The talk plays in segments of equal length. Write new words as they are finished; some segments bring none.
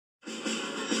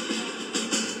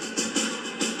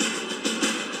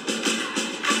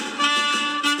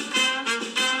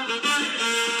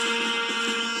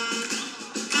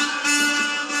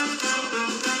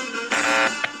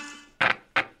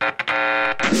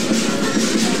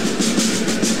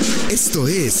Esto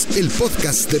es el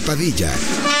podcast de Padilla,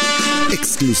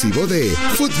 exclusivo de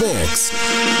Footbox.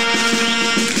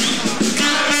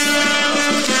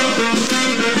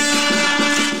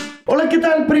 Hola, ¿qué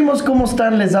tal, primos? ¿Cómo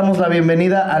están? Les damos la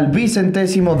bienvenida al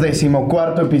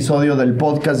 14º episodio del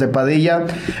podcast de Padilla.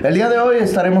 El día de hoy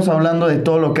estaremos hablando de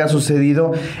todo lo que ha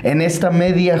sucedido en esta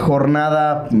media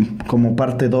jornada, como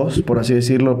parte 2, por así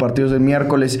decirlo, partidos de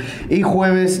miércoles y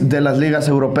jueves de las ligas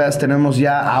europeas. Tenemos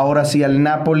ya, ahora sí, al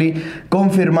Napoli,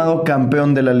 confirmado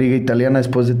campeón de la liga italiana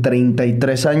después de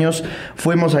 33 años.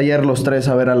 Fuimos ayer los tres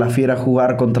a ver a la Fiera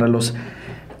jugar contra los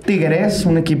Tigres,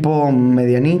 un equipo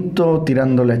medianito,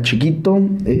 tirándole a chiquito.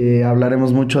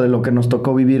 Hablaremos mucho de lo que nos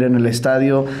tocó vivir en el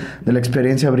estadio, de la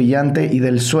experiencia brillante y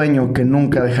del sueño que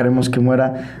nunca dejaremos que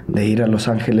muera de ir a Los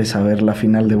Ángeles a ver la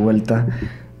final de vuelta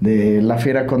de la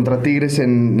Fiera contra Tigres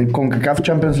en Conca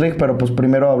Champions League. Pero pues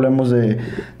primero hablemos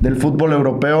del fútbol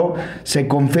europeo. Se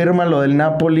confirma lo del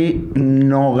Napoli,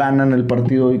 no ganan el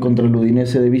partido hoy contra el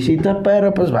Udinese de visita,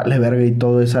 pero pues vale verga y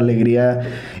toda esa alegría.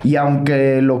 Y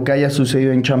aunque lo que haya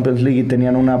sucedido en Champions League y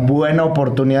tenían una buena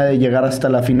oportunidad de llegar hasta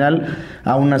la final,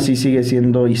 aún así sigue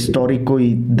siendo histórico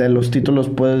y de los títulos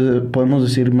podemos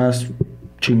decir más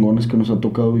chingones que nos ha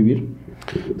tocado vivir.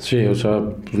 Sí, o sea,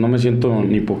 pues no me siento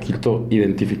ni poquito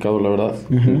identificado, la verdad,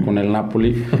 con el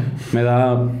Napoli. Me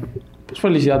da pues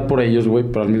felicidad por ellos, güey,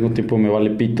 pero al mismo tiempo me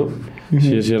vale pito.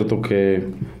 Sí es cierto que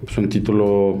pues, un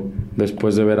título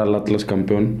después de ver al Atlas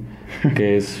campeón,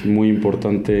 que es muy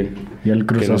importante. Y el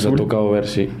Cruz que Azul. Nos ha tocado ver,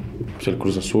 sí. Pues el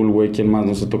Cruz Azul, güey. ¿Quién más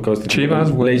nos ha tocado este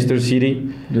Chivas, güey. Leicester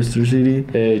City.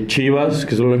 Chivas,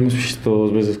 que solo hemos visto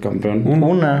 2 veces campeón.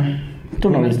 Una. Tú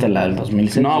no viste la del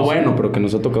 2006. No, bueno, pero que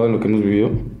nos ha tocado en lo que hemos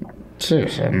vivido. Sí, o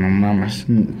sea, no mames.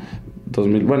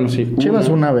 2000, bueno, sí. Chivas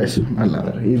una vez a la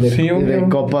verga. Y de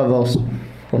Copa 2.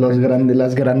 Las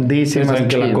grandísimas. Saben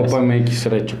que la Chivas. Copa MX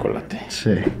era de chocolate.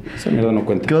 Sí. Esa mierda no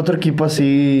cuenta. ¿Qué otro equipo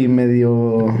así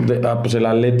medio...? Pues el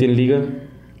Atleti en Liga.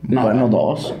 No. Bueno,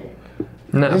 2.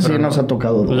 Sí, nos ha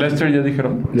tocado 2. Leicester ya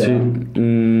dijeron. Ya. Sí.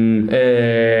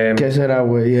 ¿Qué será,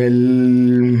 güey?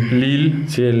 El Lille.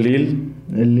 Sí, el Lille.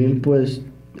 El Lille, pues...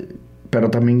 Pero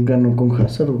también ganó con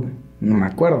Hazard, güey. No me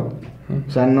acuerdo. O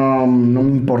sea, no me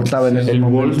importaba en ese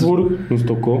momento. El Wolfsburg nos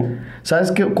tocó.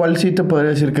 ¿Sabes cuál sí te podría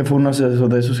decir que fue uno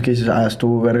de esos que dices...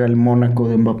 estuvo verga el Mónaco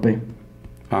de Mbappé?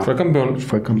 Fue campeón.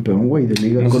 Fue campeón, güey, de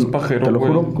liga. No seas pajero, te lo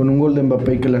juro, güey. con un gol de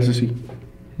Mbappé que le hace así.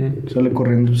 Sale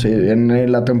corriendo. Sí,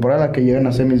 en la temporada que llegan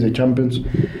a semis de Champions.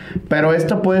 Pero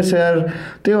esta puede ser...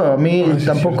 Tío, a mí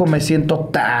tampoco me siento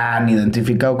tan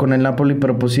identificado con el Napoli,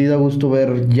 pero pues sí da gusto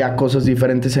ver ya cosas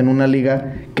diferentes en una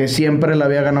liga que siempre la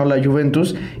había ganado la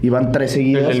Juventus y van 3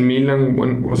 seguidas. El Milan,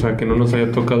 bueno, o sea, que no nos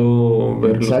haya tocado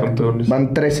ver los campeones.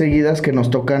 Van 3 seguidas que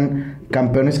nos tocan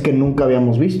campeones que nunca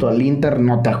habíamos visto. Al Inter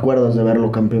no te acuerdas de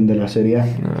verlo campeón de la Serie A.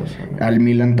 No. Al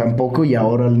Milan tampoco, y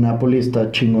ahora el Napoli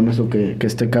está chingón eso que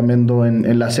esté cambiando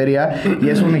en la Serie A. Y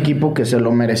es un equipo que se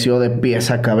lo mereció de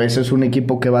pies a cabeza. Es un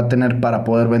equipo que va a tener para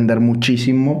poder vender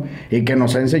muchísimo y que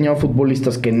nos ha enseñado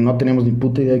futbolistas que no teníamos ni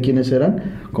puta idea de quiénes eran,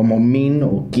 como Min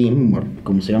o Kim,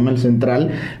 como se llama el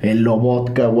central, el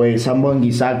Lobotka, güey, Sambo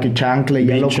Anguisake, Chancla,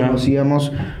 ya Vicha. lo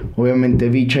conocíamos. Obviamente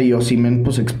Vicha y Osimhen,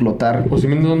 pues explotar.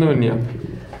 ¿Osimhen de dónde venía?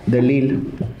 De Lille.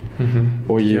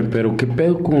 Oye, pero ¿qué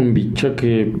pedo con Vicha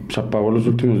que se apagó los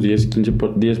últimos 10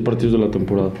 partidos de la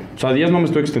temporada? O sea, 10 no me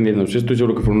estoy extendiendo. Sí estoy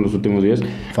seguro que fueron los últimos 10.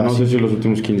 Fácil. No sé si los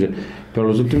últimos 15. Pero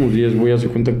los últimos 10 voy a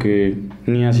hacer cuenta que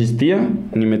ni asistía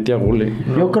ni metía gole.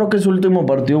 Yo creo que su último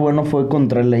partido bueno fue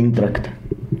contra el Eintracht.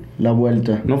 La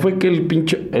vuelta. ¿No fue que el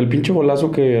pinche golazo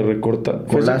que recorta?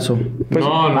 Golazo. Pues,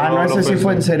 ese sí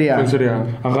fue en Serie A. Fue en Serie A.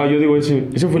 Ajá, yo digo ese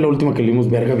fue la última que le dimos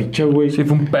verga Vicha, güey. Sí,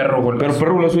 fue un perro golazo. Pero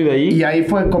perro golazo y de ahí. Y ahí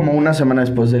fue como una semana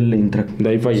después del Eintracht. De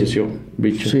ahí falleció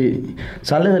Vicha. Sí.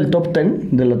 ¿Sale del top 10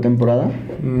 de la temporada?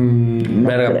 No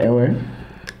verga. creo,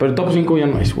 Pero el top 5 ya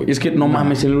no es, güey. Es que no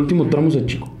mames, en el último tramo se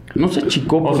achicó. No se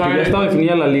achicó porque ya estaba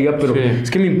definida la liga, pero es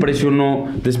que me impresionó.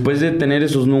 Después de tener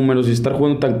esos números y estar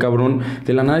jugando tan cabrón,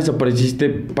 de la nada desapareciste.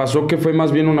 Pasó que fue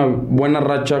más bien una buena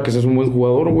racha, que seas un buen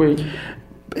jugador, güey.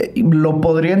 Lo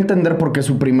podría entender porque es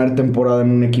su primer temporada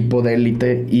en un equipo de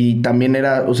élite y también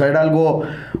era algo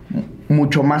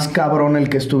mucho más cabrón el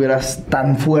que estuvieras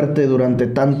tan fuerte durante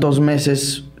tantos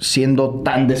meses siendo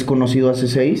tan desconocido hace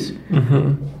 6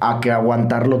 a que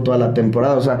aguantarlo toda la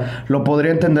temporada. O sea, lo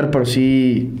podría entender, pero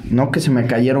sí, no que se me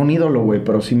cayera un ídolo, güey,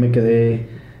 pero sí me quedé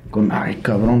con, ay,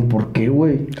 cabrón, ¿por qué,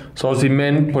 güey?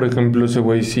 Osimhen, por ejemplo, ese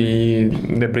güey sí,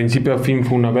 de principio a fin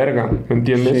fue una verga, ¿me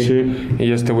entiendes? Sí.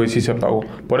 Y este güey sí se apagó.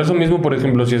 Por eso mismo, por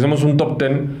ejemplo, si hacemos un top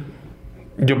 10,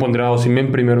 yo pondría a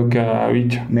Osimhen primero que a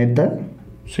Vicha. ¿Neta?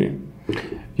 Sí.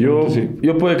 Yo Sí.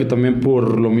 puede que también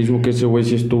por lo mismo que ese güey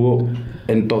sí estuvo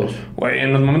en todos. Güey,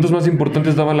 en los momentos más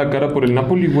importantes daba la cara por el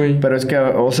Napoli, güey. Pero es que,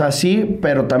 o sea, sí,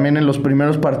 pero también en los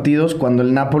primeros partidos, cuando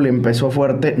el Napoli empezó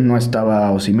fuerte, no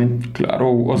estaba Osimhen.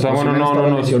 Claro, o sea, bueno, Osimhen estaba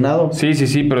no. lesionado.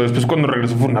 Sí, pero después cuando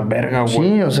regresó fue una verga, güey.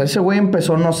 Sí, o sea, ese güey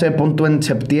empezó, no sé, punto en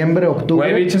septiembre, octubre.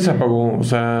 Güey, Bicha se apagó, o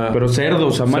sea... Pero cerdo,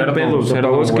 o sea, mal Cerdo, pedo. Se cerdo,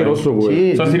 apagó güey. asqueroso, güey.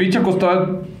 Sí. O sea, si Bicha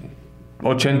costaba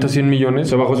 80, 100 millones,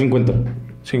 Se bajó 50.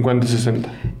 50, 60.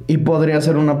 Y podría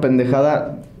ser una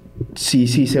pendejada si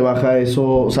se baja eso,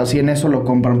 o sea, si en eso lo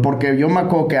compran. Porque yo me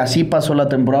acuerdo que así pasó la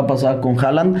temporada pasada con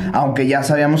Haaland, aunque ya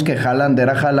sabíamos que Haaland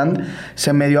era Haaland,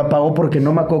 se medio apagó porque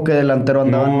no me acuerdo qué delantero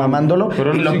andaban No, mamándolo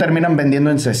pero y no lo sí- terminan vendiendo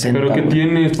en 60. ¿Pero qué güey.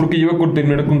 tienes? Porque lleva a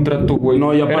terminar contrato, güey.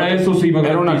 No, y aparte, Era eso, sí, iba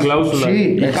era una gratis. cláusula.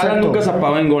 Sí, y exacto. Haaland nunca se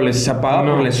apagaba en goles, se apagaba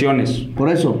No. por lesiones. Por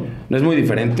eso. No es muy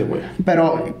diferente, güey.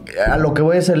 Pero a lo que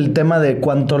voy es el tema de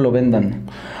cuánto lo vendan.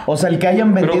 O sea, el que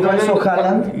hayan vendido eso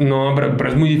Haaland. No, pero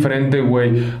es muy diferente,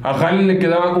 güey. A Haaland le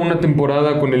quedaba una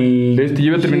temporada con el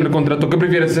lleva a terminar el contrato. ¿Qué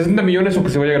prefieres, 60 millones o que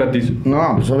se vaya gratis?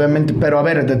 No, pues obviamente. Pero a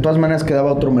ver, de todas maneras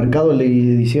quedaba otro mercado el de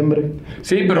diciembre.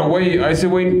 Sí, pero güey, a ese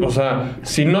güey, o sea,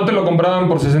 si no te lo compraban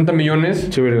por 60 millones,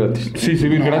 Se hubiera gratis. sí, se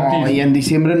iba No, gratis. y en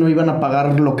diciembre no iban a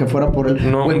pagar lo que fuera por él.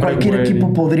 No, Güey, hombre, cualquier güey.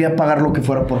 equipo podría pagar lo que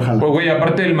fuera por Haaland. Pues, güey,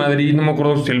 aparte del Madrid, no me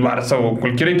acuerdo si el Barça o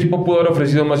cualquier equipo pudo haber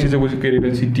ofrecido más si ese güey se quería ir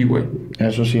al City, güey.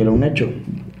 Eso sí era un hecho.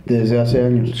 Desde hace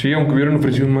años. Sí, aunque hubieran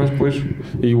ofrecido más, pues.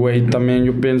 Y, güey, también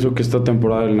yo pienso que esta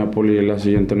temporada del Napoli y la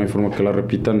siguiente no hay forma que la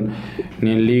repitan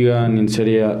ni en Liga, ni en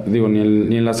Serie A, digo, ni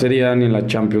en la Serie A, ni en la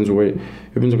Champions, güey.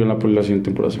 Yo pienso que el Napoli la siguiente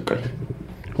temporada se cae.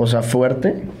 O sea,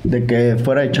 fuerte de que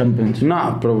fuera de Champions.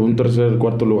 No, pero un tercer,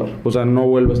 cuarto lugar. O sea, no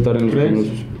vuelve a estar en los ¿Crees?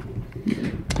 primeros.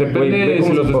 Depende Güey, ve de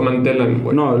cómo si los se- desmantelan,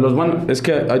 güey. No, los van... Es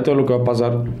que hay todo lo que va a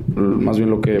pasar. Más bien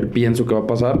lo que pienso que va a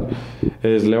pasar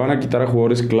es le van a quitar a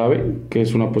jugadores clave, que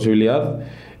es una posibilidad.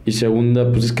 Y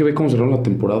segunda, pues es que ve cómo cerraron la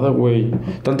temporada, güey.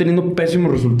 Están teniendo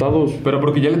pésimos resultados. Pero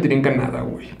porque ya le tenían ganada,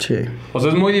 güey. Sí. O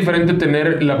sea, es muy diferente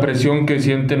tener la presión que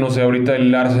siente, no sé, ahorita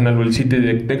el Arsenal o el City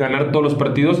de ganar todos los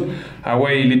partidos. Ah,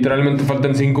 güey, literalmente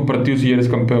faltan 5 partidos y ya eres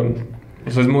campeón.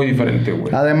 Eso es muy diferente,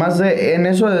 güey. Además de en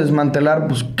eso de desmantelar,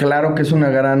 pues claro que es una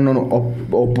gran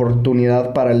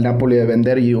oportunidad para el Napoli de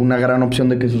vender y una gran opción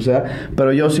de que suceda.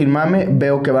 Pero yo sin mame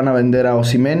veo que van a vender a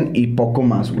Osimhen y poco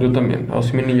más, güey. Yo también. A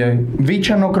Osimhen y ya.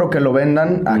 Vicha no creo que lo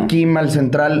vendan. Aquí Mal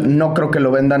Central no creo que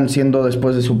lo vendan siendo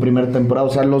después de su primer temporada.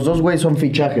 O sea, los dos güeyes son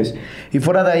fichajes. Y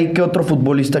fuera de ahí, ¿qué otro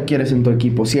futbolista quieres en tu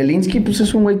equipo? Si Zielinski, pues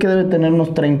es un güey que debe tener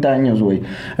unos 30 años, güey.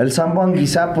 El Sambo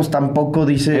Anguissa, pues tampoco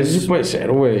dices... Eso sí puede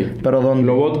ser, güey. Pero ¿dónde?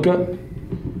 Lobotka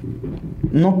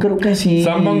No creo que así...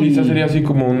 Samban quizás sería así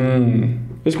como un...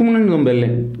 es como un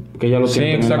Ndombele, que ya lo Sí,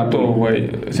 tiene en el exacto, Napoli. güey.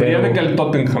 Sería Pero- de que el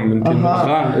Tottenham, ¿me entiendes?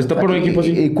 Ajá, está por un equipo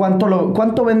así. ¿Y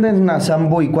cuánto venden a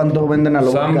Sambo y cuánto venden a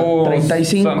Lobotka? Sambo-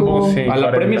 35. Sambo, sí. A la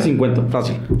 40. Premier 50,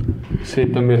 fácil. Sí,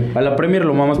 también. A la Premier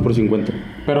lo mamas por 50.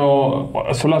 Pero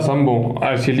solo a Sambo.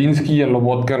 A Zielinski y a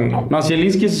Lobotka, no. No, si el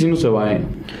Zielinski ese sí no se va,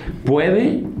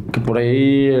 Puede que por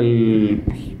ahí el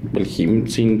Jim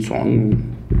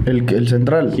Simpson. El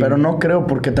central. Pero no creo,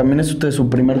 porque también es de su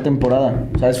primer temporada.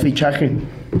 O sea, es fichaje.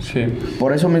 Sí.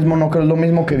 Por eso mismo no creo, es lo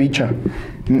mismo que Vicha.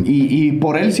 Y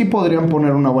por él sí podrían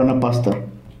poner una buena pasta.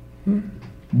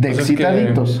 De Pues es que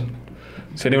excitaditos.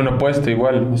 Sería una apuesta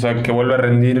igual. O sea, que vuelva a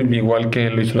rendir igual que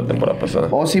lo hizo la temporada pasada.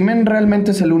 Osimhen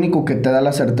realmente es el único que te da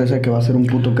la certeza de que va a ser un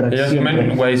puto crack. Y siempre.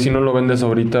 Osimhen, güey, si no lo vendes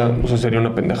ahorita, o sea, sería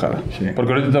una pendejada. Sí.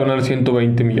 Porque ahorita te van a dar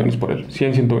 120 millones por él.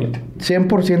 100, 120.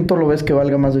 ¿100% lo ves que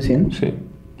valga más de 100? Sí,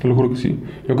 te lo juro que sí.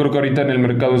 Yo creo que ahorita en el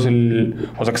mercado es el...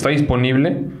 O sea, que está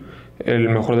disponible el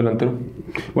mejor delantero.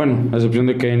 Bueno, a excepción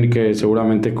de Kane, que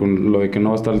seguramente con lo de que no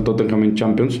va a estar el Tottenham en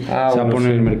Champions, se va a bueno,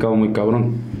 poner sí. el mercado muy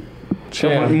cabrón. Sí. Se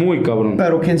va a poner muy cabrón.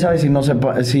 Pero quién sabe si no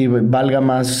si valga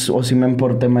más Osimhen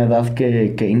por tema de edad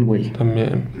que Kane, güey.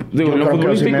 También. Digo, yo en lo creo que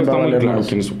futbolístico Osimhen va está a muy valer claro más.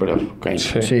 quién es superior. Kane.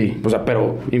 Sí. Sí. O sea,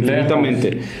 pero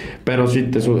infinitamente. Pero sí,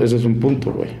 ese es un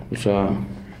punto, güey. O sea...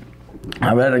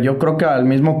 A ver, yo creo que al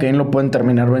mismo Kane lo pueden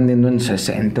terminar vendiendo en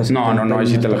 60. No, ahí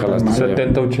sí te la jalaste.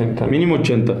 70, 80. Mínimo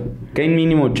 80. Kane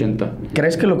mínimo 80.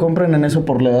 ¿Crees que lo compren en eso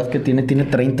por la edad que tiene? Tiene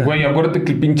 30. Güey, acuérdate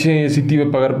que el pinche City iba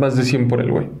a pagar más de 100 por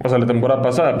él, güey. O sea, la temporada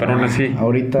pasada, pero aún así.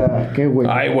 Ahorita, ¿qué, güey?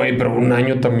 Ay, güey, pero un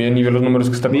año también y ve los números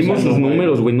que está Vimos pasando, sus güey.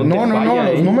 números, güey. No, No,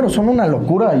 los números son una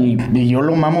locura y yo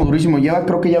lo mamo durísimo. Lleva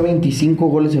creo que ya 25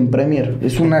 goles en Premier.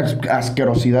 Es una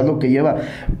asquerosidad lo que lleva.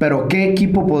 Pero ¿qué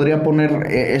equipo podría poner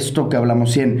esto que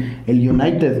hablamos 100? El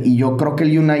United. Y yo creo que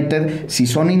el United, si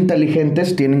son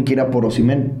inteligentes, tienen que ir a por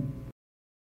Osimhen.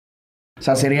 O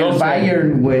sea, sería No el sé,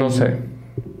 Bayern, güey. No sé.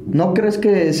 ¿No crees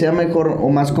que sea mejor o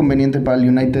más conveniente para el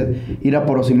United ir a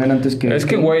por Osimhen antes que... Es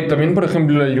que, güey, también, por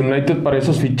ejemplo, el United para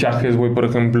esos fichajes, güey, por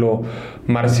ejemplo,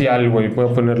 Marcial, güey, voy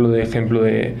a ponerlo de ejemplo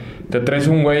de... Te traes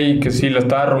un güey que sí la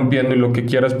estaba rompiendo y lo que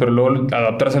quieras, pero luego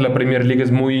adaptarse a la Premier League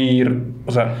es muy...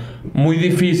 O sea, muy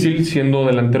difícil siendo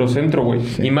delantero centro, güey.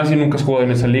 Sí. Y más si nunca has jugado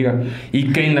en esa liga.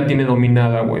 Y Kane la tiene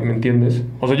dominada, güey, ¿me entiendes?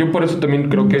 O sea, yo por eso también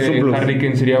creo que Harry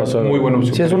Kane sería muy buena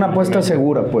opción. Sí, es una apuesta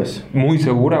segura, pues. Muy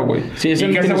segura, güey. Sí, y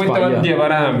que ese güey te va a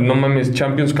llevar a, no mames,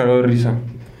 Champions cagado de risa.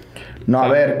 No, a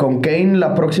ver, con Kane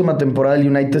la próxima temporada del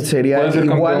United sería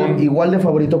igual de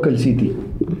favorito que el City.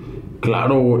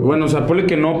 Claro, güey. Bueno, o sea, ponle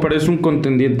que no, pero es un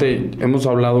contendiente. Hemos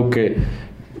hablado que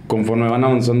conforme van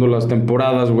avanzando las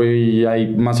temporadas, güey,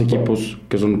 hay más equipos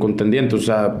que son contendientes. O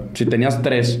sea, si tenías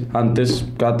 3 antes,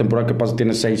 cada temporada que pasa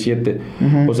tienes 6, 7.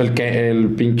 Pues el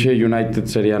pinche United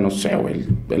sería, no sé, güey,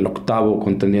 el octavo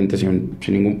contendiente sin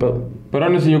ningún pedo. Pero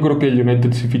aún así yo creo que el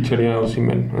United sí ficharía a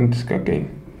Osimhen antes que a Kane.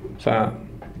 O sea...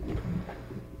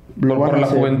 por la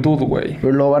juventud, güey.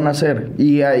 Lo van a hacer.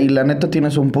 Y la neta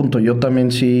tienes un punto. Yo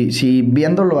también, si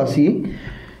viéndolo así,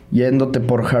 yéndote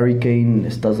por Harry Kane,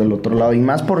 estás del otro lado. Y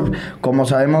más por, como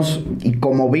sabemos y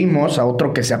como vimos, a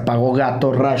otro que se apagó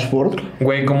gato, Rashford.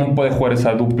 Güey, ¿cómo puede jugar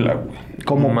esa dupla, güey?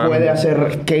 ¿Cómo puede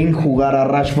hacer Kane jugar a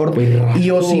Rashford?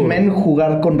 Y Osimhen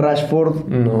jugar con Rashford?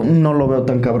 No lo veo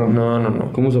tan cabrón.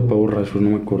 No. ¿Cómo se apagó Rashford? No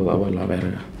me acordaba, la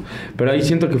verga. Pero ahí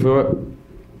siento que fue...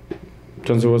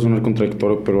 Chance va a sonar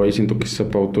contradictorio, pero ahí siento que se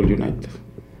apagó todo el United.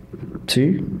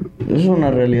 Sí, eso es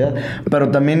una realidad. Pero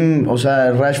también, o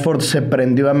sea, Rashford se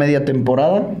prendió a media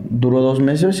temporada, duró 2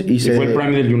 meses y fue el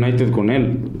prime del United con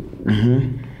él.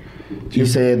 Sí. Y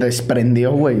se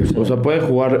desprendió, güey. O sea, puede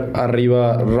jugar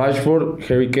arriba Rashford,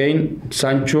 Harry Kane,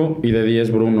 Sancho y de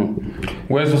 10 Bruno.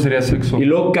 Güey, eso sería sexo. Y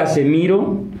luego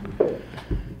Casemiro,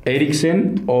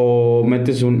 Eriksen o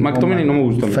metes un... McTominay no me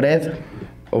gusta. Fred.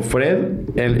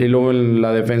 Y luego en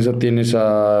la defensa tienes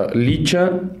a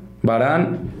Licha,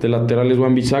 Varane, de laterales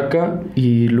Wan-Bissaka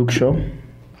y Luke Shaw.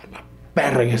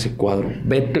 Perra ese cuadro.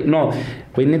 No,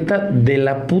 güey, neta, de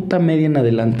la puta media en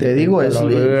adelante. Te digo,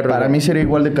 para mí sería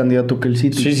igual de candidato que el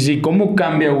City. Sí. ¿Cómo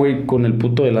cambia, güey, con el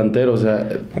puto delantero? O sea...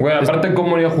 Güey, aparte,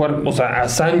 ¿cómo iría a jugar? O sea, a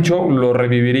Sancho lo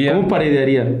reviviría. ¿Cómo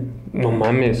parearía? No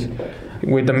mames.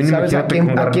 Güey, también ¿sabes a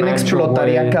quién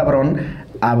explotaría, güey? Cabrón?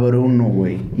 A Bruno,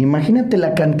 güey. Imagínate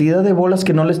la cantidad de bolas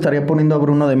que no le estaría poniendo a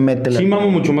Bruno de métela. Sí, mamo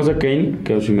mucho más a Kane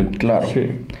que a Osimhen. Claro. Sí.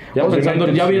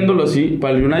 Ya viéndolo así,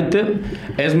 para el United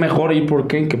es mejor ir por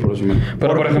Kane que por Osimhen.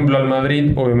 Pero, por ejemplo, al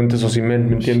Madrid, obviamente es Osimhen,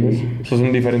 ¿me entiendes? Sí. Eso es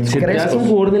un diferente. ¿Crees que un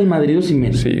jugador del Madrid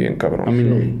Osimhen? Sí, bien cabrón. A mí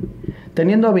no.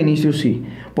 Teniendo a Vinicius, sí.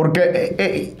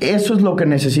 Porque eso es lo que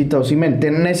necesita Osimhen.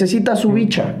 Necesita su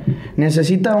bicha.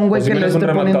 Necesita un güey que le esté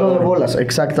poniendo de bolas.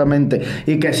 Exactamente.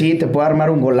 Y que sí, te puede armar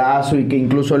un golazo y que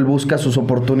incluso él busca sus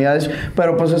oportunidades.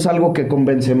 Pero pues es algo que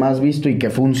convence más visto y que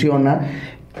funciona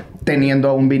teniendo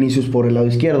a un Vinicius por el lado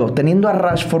izquierdo. Teniendo a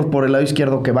Rashford por el lado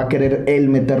izquierdo que va a querer él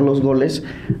meter los goles,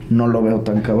 no lo veo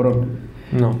tan cabrón.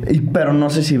 No. Pero no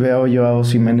sé si veo yo a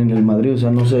Osimhen en el Madrid. O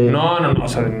sea, no sé. No. O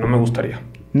sea, no me gustaría.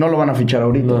 No lo van a fichar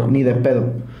ahorita, ni de pedo.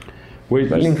 Güey,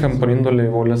 Bellingham poniéndole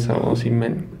bolas a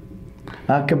Osimhen.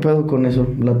 ¿Qué pedo con eso?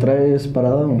 ¿La traes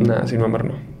parada o no? Nah, sin mamar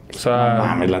no. O sea... No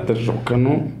mames, la roca,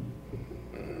 ¿no?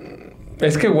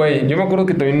 Es que, güey, yo me acuerdo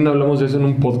que también hablamos de eso en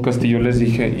un podcast y yo les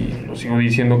dije, y lo sigo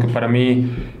diciendo, que para mí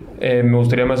me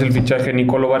gustaría más el fichaje de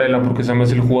Nicolo Varela porque se me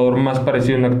hace el jugador más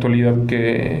parecido en la actualidad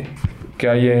que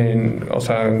hay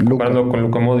comparando con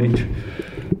Luka Modric.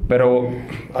 Pero,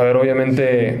 a ver,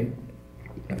 obviamente...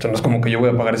 O sea, no es como que yo voy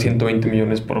a pagar 120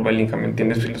 millones por Bellingham, ¿me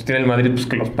entiendes? Si los tiene el Madrid, pues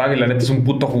que los pague. La neta es un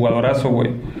puto jugadorazo,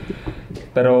 güey.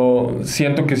 Pero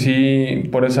siento que sí,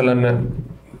 por esa lana,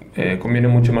 conviene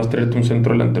mucho más traerte un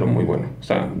centro delantero muy bueno. O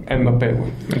sea, Mbappé,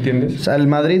 güey. ¿Me entiendes? O sea, el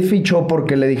Madrid fichó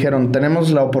porque le dijeron,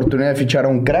 tenemos la oportunidad de fichar a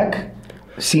un crack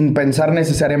sin pensar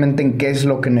necesariamente en qué es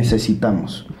lo que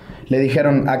necesitamos. Le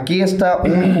dijeron, aquí está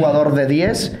un jugador de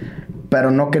 10... Pero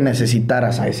no que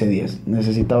necesitaras a ese 10.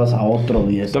 Necesitabas a otro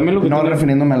 10. También lo que no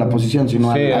refiriéndome a la posición,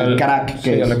 sino al crack.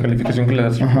 A la calificación que le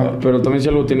das al jugador. Pero también si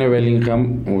algo tiene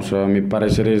Bellingham, o sea, a mi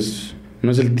parecer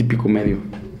no es el típico medio.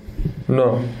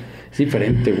 No. Es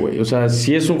diferente, güey. O sea,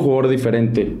 sí es un jugador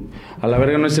diferente. A la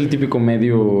verga no es el típico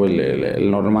medio,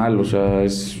 el normal. O sea,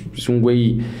 es un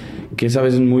güey... que es a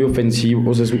veces muy ofensivo,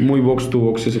 o sea, es muy box to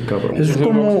box ese cabrón. Es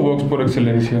como box to box por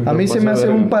excelencia. A mí se me hace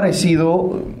un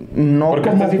parecido, no porque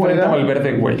como estás diferente a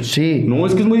Valverde, güey. Sí. No,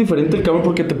 es que es muy diferente el cabrón,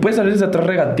 porque te puede salir desde atrás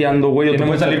regateando, güey, o te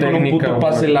puede salir con un puto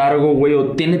pase largo, güey, o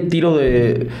tiene tiro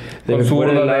de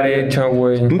fuera de la derecha,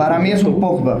 güey. Para mí es un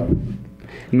Pogba.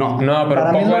 No, pero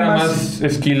Pogba era más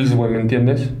skills, güey, ¿me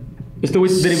entiendes? Este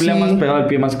güey driblea Sí. más pegado al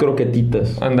pie, más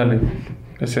croquetitas. Ándale.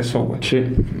 Es eso, güey. Sí.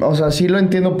 O sea, sí lo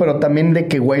entiendo, pero también de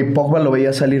que, güey, Pogba lo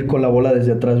veía salir con la bola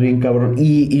desde atrás bien cabrón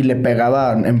y le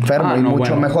pegaba enfermo y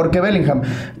mucho mejor que Bellingham.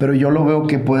 Pero yo lo veo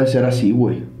que puede ser así,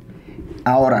 güey.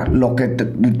 Ahora, lo que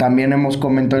también hemos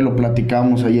comentado y lo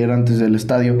platicábamos ayer antes del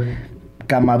estadio,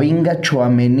 Camavinga,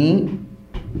 Tchouaméni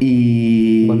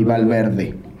y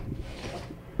Valverde.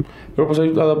 Pero pues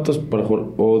ahí adaptas para jugar.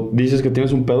 O dices que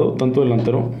tienes un pedo, tanto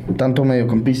delantero. Tanto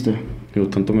mediocampista. Digo,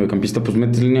 tanto mediocampista, pues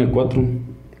metes línea de 4.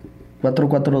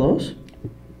 4-4-2.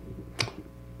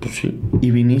 Pues sí.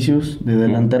 ¿Y Vinicius de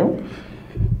delantero?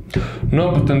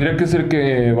 No, pues tendría que ser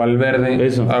que Valverde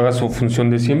haga su función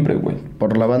de siempre, güey.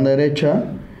 Por la banda derecha.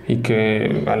 Y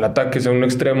que al ataque sea un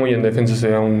extremo y en defensa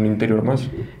sea un interior más.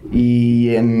 Y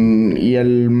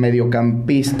el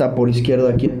mediocampista por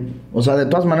izquierda, ¿quién? O sea, de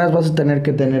todas maneras vas a tener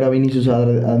que tener a Vinicius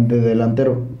de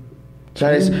delantero. O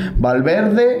sea, es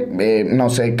Valverde, no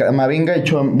sé, Camavinga y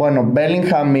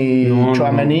Bellingham y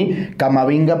Tchouaméni,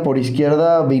 Camavinga por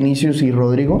izquierda, Vinicius y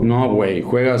Rodrigo. No, güey,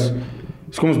 juegas...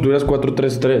 Es como si tuvieras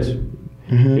 4-3-3.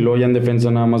 Y luego ya en defensa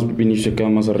nada más Vinicius se queda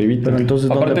más arribita. Pero entonces,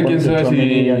 aparte, ¿dónde ¿quién pones a sabe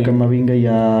Tchouaméni si... y a Camavinga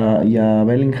y a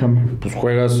Bellingham? Pues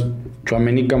juegas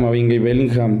Tchouaméni, Camavinga y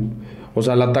Bellingham. O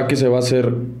sea, el ataque se va a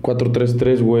hacer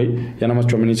 4-3-3, güey. Ya nada más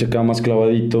Tchouaméni se queda más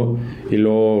clavadito. Y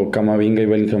luego Camavinga y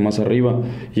Bellingham más arriba.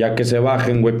 Ya que se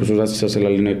bajen, güey, pues ahora sí se hace la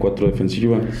línea de 4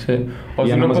 defensiva. Sí. O Y si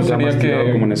ya no, nada más se queda pasaría más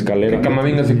tirado como en escalera. que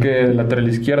Camavinga se quede del lateral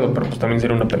izquierdo, pero pues también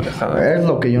sería una pendejada. Es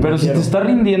lo que yo Pero no si quiero. te está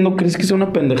rindiendo, ¿crees que sea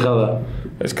una pendejada?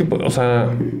 Es que, o sea,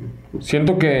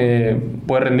 siento que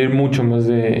puede rendir mucho más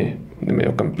de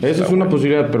mediocampista. Esa es una güey.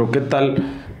 posibilidad, pero ¿qué tal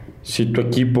si tu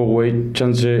equipo, güey,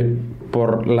 chance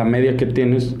por la media que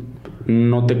tienes,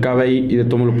 no te cabe ahí y de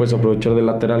todo lo puedes aprovechar de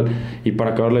lateral y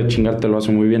para acabarle de chingar te lo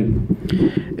hace muy bien?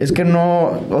 Es que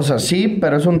no, o sea, sí,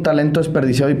 pero es un talento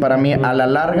desperdiciado y para mí a la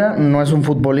larga no es un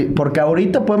futbolista, porque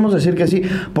ahorita podemos decir que sí,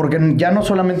 porque ya no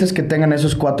solamente es que tengan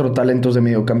esos 4 talentos de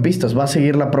mediocampistas, va a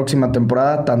seguir la próxima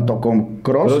temporada tanto con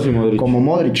Kroos como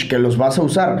Modric, que los vas a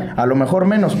usar, a lo mejor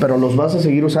menos, pero los vas a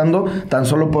seguir usando tan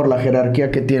solo por la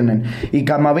jerarquía que tienen. Y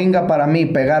Camavinga para mí,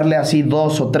 pegarle así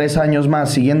 2 o 3 años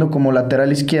más siguiendo como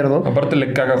lateral izquierdo. Aparte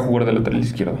le caga jugar de lateral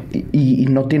izquierdo. Y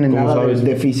no tiene ¿Cómo nada sabes?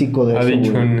 de físico de Ha eso.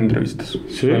 dicho güey. en entrevistas.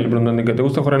 Sí. Le preguntan de que te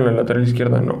gusta jugar en la lateral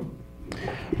izquierda, no.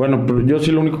 Bueno, pero yo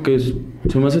sí lo único que es,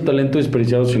 se me hace talento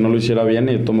desperdiciado si no lo hiciera bien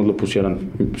y todos lo pusieran.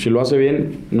 Si lo hace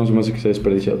bien, no se me hace que sea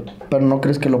desperdiciado. Pero no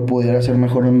crees que lo pudiera hacer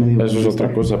mejor en medio. Eso es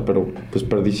otra cosa, pero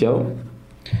desperdiciado.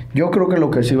 Yo creo que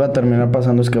lo que sí va a terminar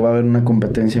pasando es que va a haber una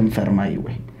competencia enferma ahí,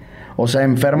 güey. O sea,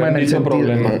 enferma en el Bendito sentido...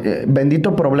 problema.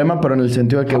 Bendito problema, pero en el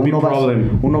sentido de que Happy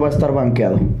uno va a estar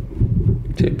banqueado.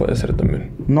 Sí, puede ser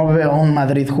también. No veo a un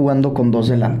Madrid jugando con 2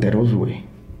 delanteros, güey.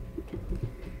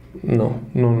 No,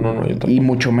 yo tampoco. Y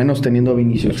mucho menos teniendo a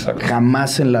Vinicius. Exacto.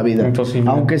 Jamás en la vida. Imposible.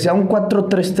 Aunque sea un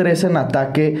 4-3-3 en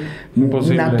ataque,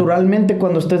 Imposible. naturalmente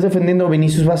cuando estés defendiendo,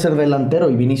 Vinicius va a ser delantero.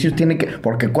 Y Vinicius tiene que...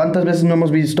 Porque ¿cuántas veces no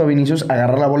hemos visto a Vinicius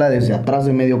agarrar la bola desde atrás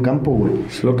de medio campo, güey?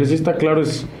 Lo que sí está claro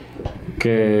es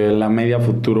que la media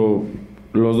futuro,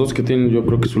 los dos que tienen, yo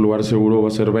creo que su lugar seguro va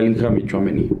a ser Bellingham y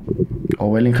Tchouaméni.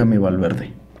 O Bellingham y Valverde.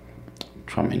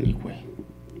 Tchouaméni, güey.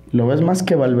 ¿Lo ves más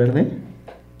que Valverde?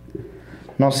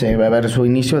 No sé, a ver, su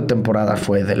inicio de temporada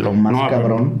fue de lo más No,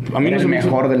 cabrón. a mí no Era se el me hizo-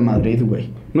 mejor del Madrid, güey.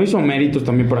 No hizo méritos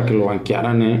también para que lo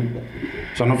banquearan,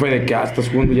 O sea, no fue de que estás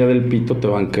jugando ya del pito, te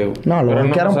banqueo. No, lo Pero no,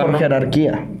 banquearon o sea, por no.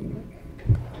 jerarquía.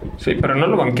 Sí, pero no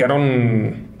lo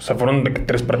banquearon. O sea, fueron de que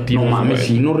 3 partidos. No mames, güey.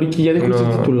 sí, no, Ricky ya dejó de ser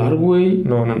No. titular, güey.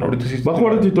 No, ahorita sí. ¿Va a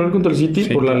jugar de titular contra el City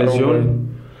Sí, por la claro, lesión? güey.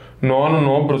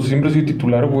 No, pero siempre ha sido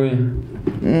titular, güey.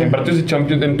 En partidos de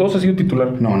Champions, en todos ha sido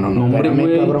titular. No, hombre, espérame,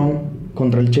 güey. cabrón.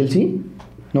 ¿Contra el Chelsea?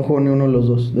 No jugó ni uno de los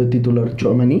dos de titular.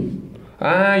 ¿Tchouaméni?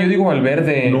 Ah, yo digo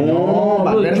Valverde. No,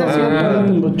 Valverde ha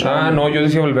sido No, yo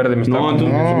decía Valverde. Me No,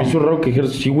 entonces se me hizo raro que dijeras,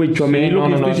 sí, güey, Tchouaméni, Sí, lo que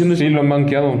no, estoy diciendo sí, es... lo han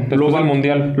banqueado. Después del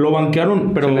Mundial. Lo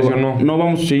banquearon, pero Se lesionó. no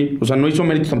vamos, sí. O sea, no hizo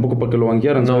méritos tampoco para que lo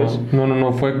banquearan, ¿sabes?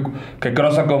 No. Fue que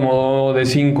Kroos acomodó de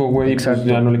 5, güey. Exacto.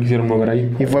 Pues ya no le quisieron mover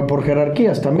ahí. Y fue por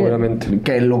jerarquías también. Obviamente.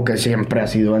 Que lo que siempre ha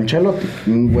sido Ancelotti.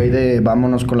 Un güey de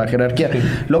vámonos con la jerarquía. Sí.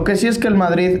 Lo que sí es que el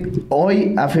Madrid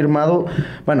hoy ha firmado...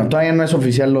 Bueno, todavía no es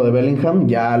oficial lo de Bellingham.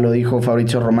 Ya lo dijo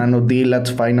Fabrizio Romano. Deal at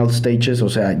final stages. O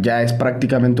sea, ya es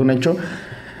prácticamente un hecho.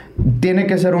 Tiene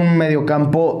que ser un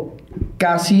mediocampo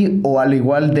casi o al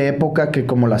igual de época que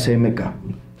como la CMK.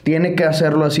 Tiene que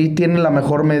hacerlo así. Tiene el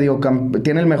mejor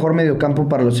mediocampo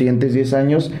para los siguientes 10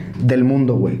 años del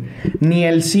mundo, güey. Ni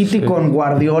el City con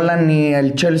Guardiola, ni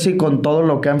el Chelsea con todo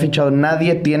lo que han fichado.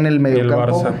 Nadie tiene el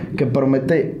mediocampo Barça. que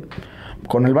promete.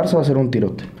 Con el Barça va a ser un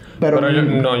tirote. Pero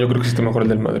yo creo que sí está mejor el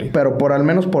del Madrid. pero por al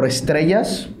menos por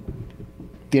estrellas,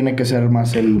 tiene que ser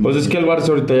más el... Pues es que al Barça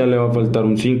ahorita ya le va a faltar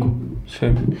un 5. Sí.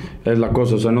 Es la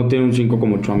cosa, o sea, no tiene un 5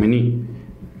 como Tchouaméni.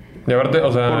 Y aparte,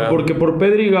 o sea... Porque por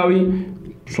Pedri y Gavi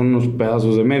son unos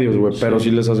pedazos de medios, güey, pero sí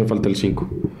les hace falta el 5.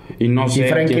 Y no sé... Y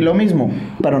Frenkie lo mismo,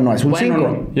 pero no es un 5.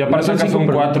 No. Y aparte no es sacas un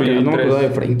 4 y no el me acuerdo 3.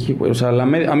 de Frenkie, güey. O sea,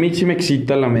 a mí sí me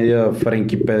excita la media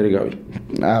Frenkie, Pedri y Gavi.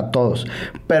 A todos.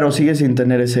 Pero sigue sin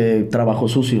tener ese trabajo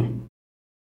sucio.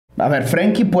 A ver,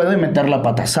 Frenkie puede meter la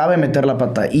pata, sabe meter la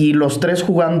pata. Y los tres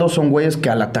jugando son güeyes que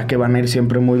al ataque van a ir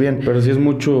siempre muy bien. Pero sí es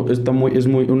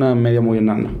una media muy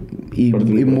enana. Y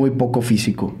muy poco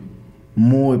físico.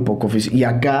 Muy poco físico. Y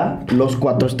acá los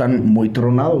 4 están muy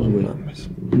tronados, güey.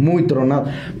 Muy tronados.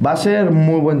 Va a ser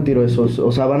muy buen tiro esos.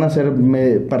 O sea, van a ser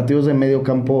partidos de medio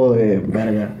campo de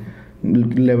verga.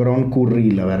 LeBron,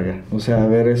 Curry, la verga. O sea, a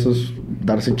ver esos,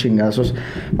 darse chingazos.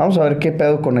 Vamos a ver qué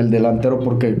pedo con el delantero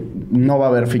porque no va a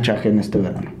haber fichaje en este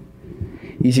verano.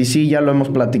 Y sí, ya lo hemos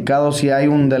platicado. Si hay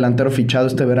un delantero fichado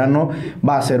este verano,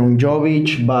 va a ser un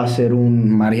Jovic, va a ser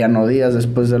un Mariano Díaz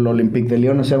después del Olympique de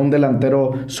León. O sea, un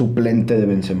delantero suplente de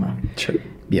Benzema. Sí.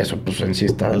 Y eso, pues en sí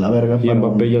está de la verga. Y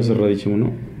Mbappé ya cerradísimo,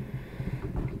 ¿no?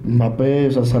 Mbappé,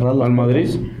 o sea, cerrar las ¿Al Madrid?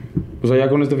 puertas. O sea, ya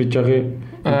con este fichaje,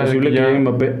 imposible que llegue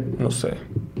Mbappé. No sé.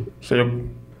 O sea, yo...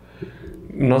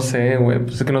 No sé, güey.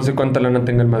 Pues es que no sé cuánta lana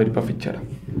tenga el Madrid para fichar.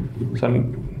 O sea...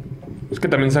 Es que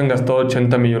también se han gastado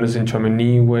 80 millones en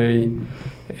Tchouaméni, güey.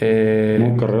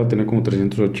 No, Carrera tenía como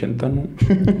 380, ¿no?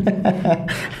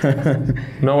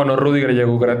 No, bueno, Rudiger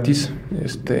llegó gratis.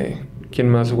 ¿Quién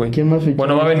más, güey? ¿Quién más fichó?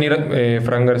 Bueno, va a venir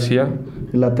Fran García.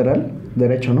 Lateral,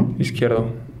 derecho, ¿no? Izquierdo.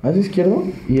 ¿Ah, es izquierdo?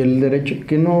 ¿Y el derecho?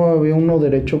 ¿Qué no había uno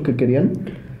derecho que querían?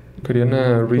 Querían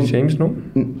a Reece James, ¿no?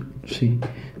 Sí.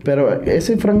 Pero,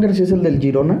 ¿ese Fran García es el del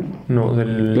Girona? No,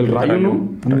 del Rayo, ¿no?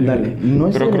 Ándale. ¿No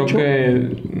es Pero derecho? creo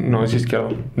que... No, es izquierdo.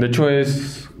 De hecho,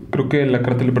 creo que la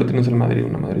carta le pertenece al Madrid.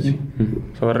 Una madre, sí.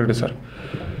 Se va a regresar.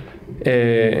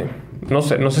 No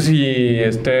sé si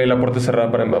esté la puerta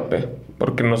cerrada para Mbappé.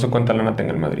 Porque no sé cuánta lana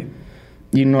tenga el Madrid.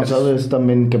 Y no sabes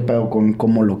también qué pedo con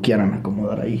cómo lo quieran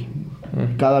acomodar ahí.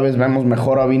 Cada vez vemos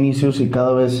mejor a Vinicius y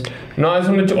cada vez... No, es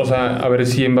un hecho. O sea, a ver,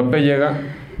 si Mbappé llega,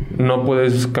 no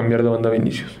puedes cambiar de banda a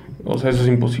Vinicius. O sea, eso es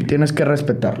imposible. Tienes que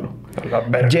respetarlo. A la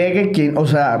verga. Llegue quien... O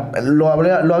sea, lo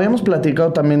habíamos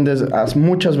platicado también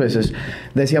muchas veces.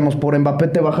 Decíamos, por Mbappé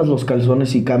te bajas los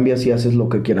calzones y cambias y haces lo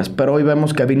que quieras. Pero hoy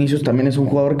vemos que Vinicius también es un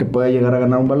jugador que puede llegar a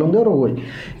ganar un Balón de Oro, güey.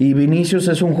 Y Vinicius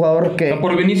es un jugador que... O sea,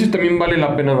 por Vinicius también vale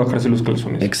la pena bajarse los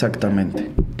calzones. Exactamente.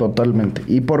 Totalmente.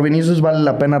 Y por Vinicius vale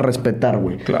la pena respetar,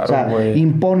 güey. Claro, o sea, güey.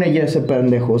 impone ya ese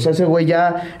pendejo. O sea, ese güey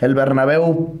ya, el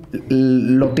Bernabéu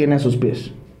lo tiene a sus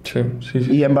pies. Sí.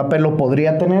 Y Mbappé lo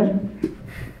podría tener,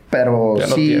 pero Ya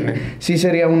lo tiene. sí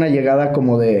sería una llegada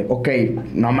como de, ok,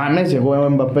 no mames, llegó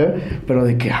Mbappé, pero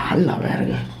de que, la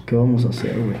verga, ¿qué vamos a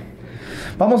hacer, güey?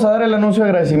 Vamos a dar el anuncio de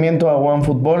agradecimiento a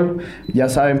OneFootball. Ya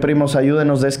saben, primos,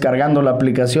 ayúdenos descargando la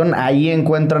aplicación. Ahí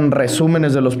encuentran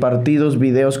resúmenes de los partidos,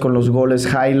 videos con los goles,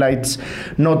 highlights,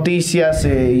 noticias,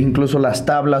 incluso las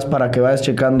tablas para que vayas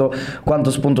checando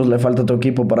cuántos puntos le falta a tu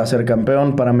equipo para ser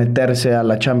campeón, para meterse a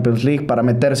la Champions League, para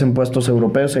meterse en puestos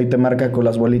europeos. Ahí te marca con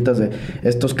las bolitas de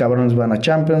estos cabrones van a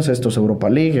Champions, estos Europa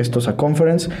League, estos a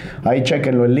Conference. Ahí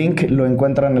chequenlo, el link lo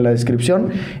encuentran en la descripción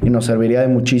y nos serviría de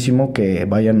muchísimo que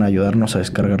vayan a ayudarnos a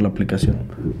descargar la aplicación.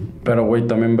 Pero, güey,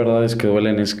 también verdades que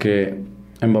duelen es que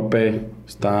Mbappé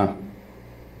está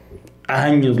a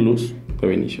años luz de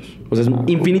Vinicius. O sea, es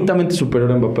infinitamente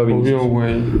superior a Mbappé a Vinicius. Obvio,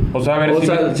 güey. O sea, a ver,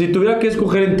 si tuviera que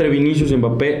escoger entre Vinicius y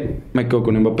Mbappé, me quedo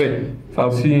con Mbappé.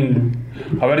 Fácil.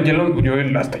 A ver,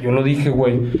 yo lo dije,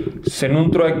 güey. En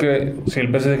un trueque, si el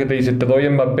PSG te dice, te doy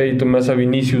a Mbappé y tú me das a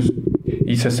Vinicius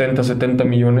y 60, 70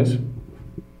 millones,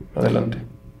 adelante.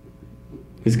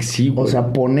 Es que sí, güey. O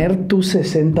sea, poner tus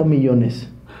 60 millones.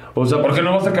 O sea, ¿por qué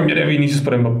no vas a cambiar a Vinicius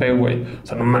por Mbappé, güey? O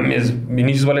sea, no mames,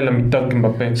 Vinicius vale la mitad que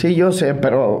Mbappé. Sí, yo sé,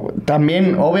 pero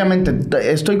también, obviamente,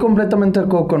 estoy completamente de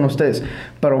acuerdo con ustedes.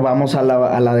 Pero vamos a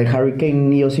la de Harry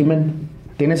Kane y Osimhen.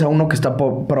 Tienes a uno que está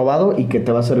probado y que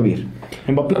te va a servir.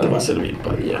 Mbappé te va a servir,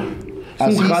 Padilla.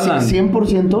 Así, Es un Haaland.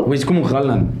 100%. Güey, es como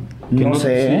Haaland. Que No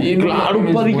sé. Sí, Claro,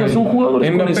 mames, Padilla, güey. son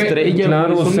jugadores Mbappé, con estrella,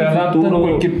 claro, güey, son se el adaptan a futuro.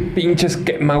 cualquier pinche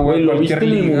esquema, güey, Lo viste cualquier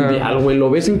en el liga. mundial, güey. Lo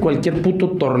ves en cualquier puto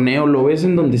torneo. Lo ves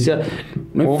en donde sea.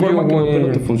 No hay Obvio, forma que güey. no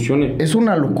te funcione. Es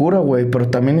una locura, güey, pero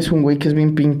también es un güey que es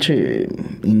bien pinche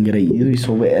ingreído y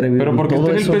soberbio. Pero porque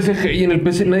todo está en eso. el PSG y en el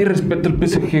PSG nadie respeta el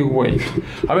PSG, güey.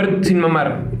 A ver, sin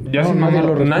mamar. Ya No, sin nadie mamar.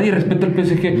 lo respeta. Nadie respeta el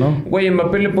PSG. No. Güey,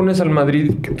 Mbappé le pones al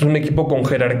Madrid, que es un equipo con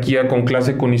jerarquía, con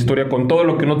clase, con historia, con todo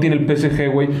lo que no tiene el PSG,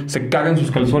 güey. Se cagan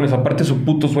sus calzones. Aparte, su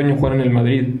puto sueño jugar en el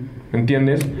Madrid. ¿Me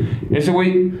entiendes? Ese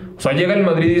güey, o sea, llega al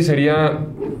Madrid y sería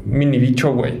mini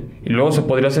bicho, güey. Y Y luego se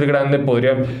podría hacer grande,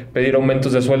 podría pedir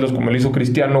aumentos de sueldos como lo hizo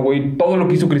Cristiano, güey. Todo lo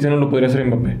que hizo Cristiano lo podría hacer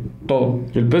Mbappé. Todo.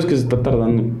 Y el peor es que se está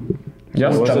tardando.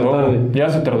 Ya se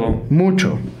tardó.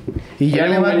 Mucho. Y ya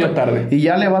le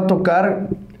va a tocar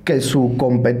que su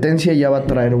competencia ya va a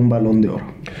traer un Balón de Oro.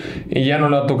 Y ya no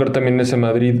le va a tocar también ese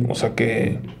Madrid. O sea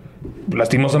que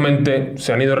lastimosamente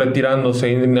se han ido retirando,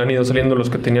 se han ido saliendo los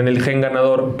que tenían el gen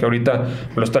ganador, que ahorita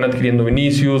lo están adquiriendo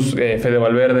Vinicius, Fede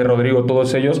Valverde, Rodrigo,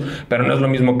 todos ellos, pero no es lo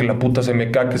mismo que la puta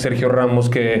CMK, que Sergio Ramos,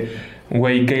 que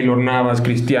Keylor Navas,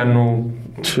 Cristiano.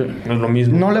 Sí. No es lo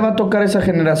mismo. No le va a tocar esa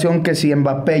generación que si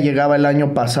Mbappé llegaba el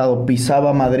año pasado,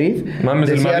 pisaba Madrid.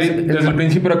 Mames, el Madrid desde el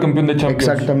principio era campeón de Champions.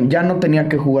 Exactamente. Ya no tenía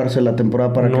que jugarse la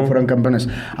temporada para que fueran campeones.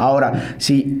 Ahora,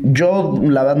 si yo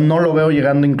la verdad no lo veo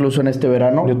llegando incluso en este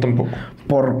verano. Yo tampoco.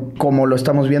 Por como lo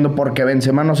estamos viendo, porque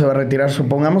Benzema no se va a retirar.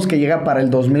 Supongamos que llega para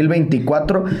el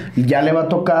 2024 y ya le va a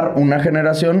tocar una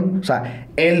generación, o sea,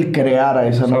 él crear a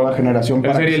esa nueva generación.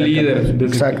 Él sería el líder.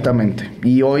 Exactamente.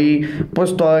 Y hoy,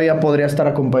 pues todavía podría estar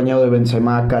acompañado de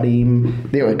Benzema, Karim,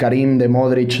 de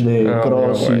Modric, de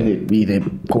Kroos y de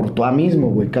Courtois mismo,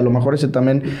 güey, que a lo mejor ese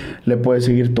también le puede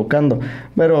seguir tocando.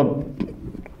 Pero,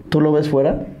 ¿tú lo ves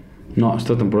fuera? No,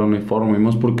 esta temporada no hay forma, y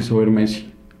más porque se va a ir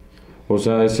Messi. O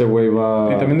sea, ese güey va...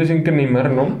 Y también decían que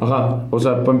Neymar, ¿no? Ajá. O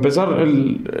sea, para empezar,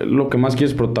 lo que más quiere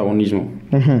es protagonismo.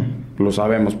 Uh-huh. Lo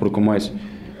sabemos por cómo es.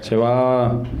 Se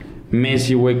va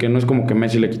Messi, güey, que no es como que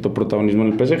Messi le quitó protagonismo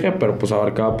en el PSG, pero pues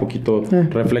abarcaba poquito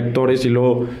reflectores, y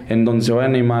luego en donde se vaya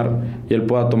Neymar y él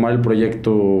pueda tomar el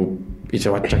proyecto y se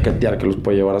va a chaquetear que los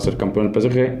puede llevar a ser campeón del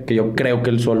PSG, que yo creo que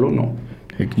él solo no.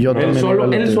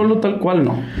 Él solo tal cual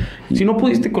no. Si no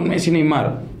pudiste con Messi y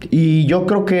Neymar. Y yo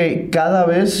creo que cada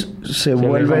vez se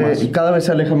vuelve, cada vez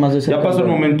se aleja más de ese. Ya pasó el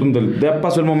momentum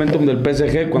del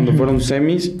PSG cuando fueron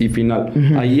semis y final.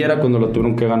 Ahí era cuando lo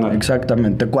tuvieron que ganar.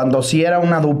 Exactamente. Cuando sí era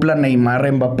una dupla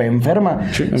Neymar-Mbappé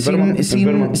enferma. Sí,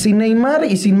 sin Neymar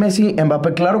y sin Messi,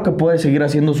 Mbappé claro que puede seguir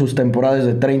haciendo sus temporadas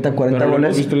de 30, 40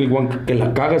 goles. Visto el que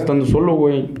la caga estando solo,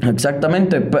 güey.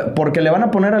 Exactamente. Porque le van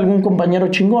a poner algún compañero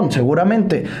chingón,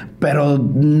 seguramente. Pero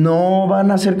no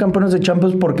van a ser campeones de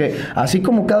Champions, porque así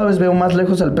como cada vez veo más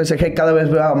lejos al PSG, cada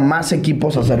vez veo a más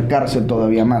equipos acercarse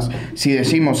todavía más. Si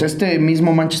decimos, este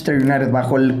mismo Manchester United,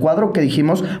 bajo el cuadro que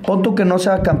dijimos, pon tú que no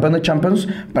sea campeón de Champions,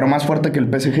 pero más fuerte que el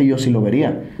PSG, yo sí lo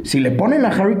vería. Si le ponen a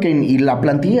Harry Kane y la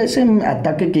plantilla, ese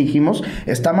ataque que dijimos,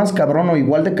 está más cabrón o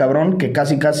igual de cabrón que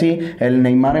casi el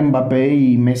Neymar, Mbappé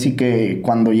y Messi, que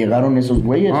cuando llegaron esos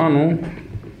güeyes. Ah, no.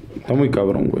 Está muy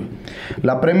cabrón, güey.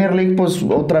 La Premier League, pues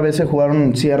otra vez se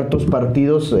jugaron ciertos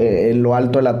partidos en lo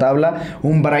alto de la tabla.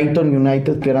 Un Brighton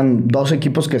United, que eran dos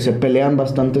equipos que se pelean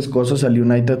bastantes cosas. El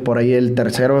United por ahí el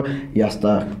tercero y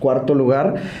hasta cuarto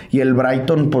lugar. Y el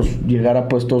Brighton, pues llegar a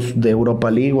puestos de Europa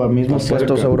League o a mismos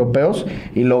puestos europeos.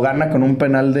 Y lo gana con un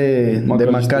penal de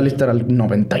McAllister al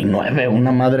 99,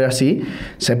 una madre así.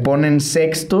 Se ponen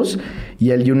sextos. Y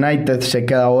el United se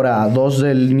queda ahora a 2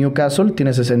 del Newcastle,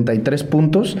 tiene 63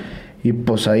 puntos. Y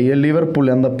pues ahí el Liverpool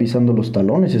le anda pisando los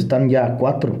talones, están ya a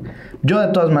 4. Yo de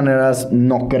todas maneras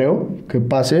no creo que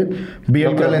pase.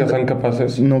 No creo que sean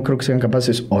capaces. No creo que sean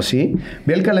capaces, o sí.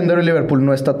 Vi el calendario de Liverpool,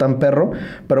 no está tan perro,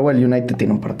 pero bueno, el United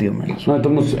tiene un partido menos. No,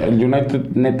 entonces el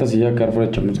United neta si llega a quedar fuera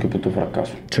de Champions, qué puto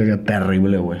fracaso. Sería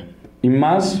terrible, güey. Y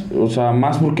más, o sea,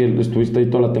 más porque estuviste ahí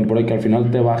toda la temporada y que al final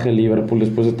te baje el Liverpool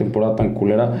después de temporada tan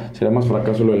culera, sería más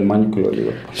fracaso lo del Maño que lo del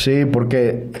Liverpool. Sí,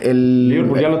 porque el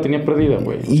Liverpool ya lo tenía perdida,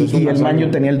 güey. Y el Maño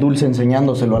tenía el dulce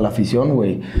enseñándoselo a la afición,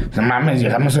 güey. O sea, mames,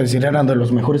 llegamos a decir, eran de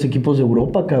los mejores equipos de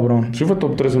Europa, cabrón. Sí fue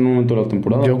top 3 en un momento de la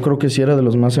temporada. Yo creo que sí era de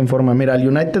los más en forma. Mira, al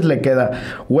United le queda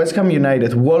West Ham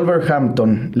United,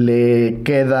 Wolverhampton, le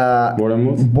queda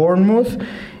Bournemouth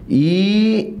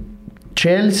y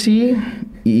Chelsea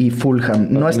y Fulham.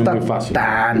 No está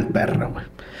tan perro, güey.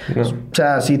 No. O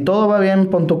sea, si todo va bien,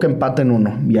 pon tú que empaten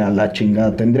uno. Ya la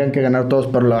chingada. Tendrían que ganar todos,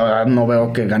 pero la verdad no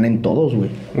veo que ganen todos,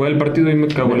 güey. Güey, el partido ahí me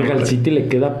cago en el City le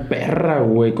queda perra,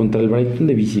 güey, contra el Brighton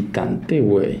de visitante,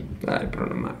 güey. Ay, pero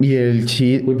no mames. Y el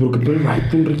City... Güey, pero que el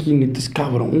Brighton, Reginete, es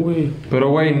cabrón, güey.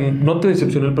 Pero, güey, ¿no te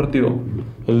decepcionó el partido?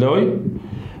 ¿El de hoy?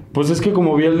 Pues es que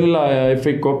como vi el de la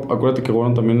FA Cup, acuérdate que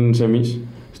jugaron también en semis.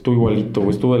 Estuvo igualito,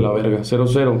 güey. Estuvo de la verga.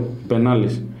 0-0.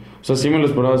 Penales. O sea, sí me lo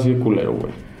esperaba así de culero,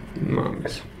 güey. No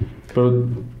mames. Pero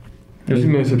yo sí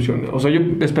me decepcioné. O sea, yo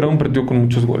esperaba un partido con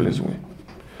muchos goles, güey.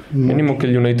 Mínimo que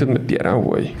el United metiera,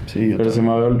 güey. Sí, pero se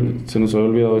nos había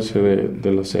olvidado ese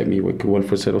de la semi, güey. Que igual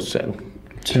fue 0-0.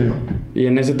 Sí. Y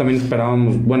en ese también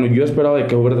esperábamos... Bueno, yo esperaba de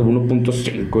que hubiera de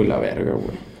 1.5 y la verga,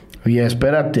 güey. Oye,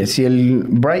 espérate, si el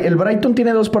Brighton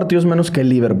tiene 2 partidos menos que el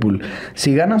Liverpool.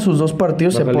 Si gana sus 2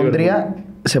 partidos,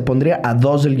 se pondría a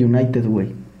 2 del United, güey.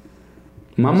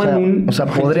 Maman o sea,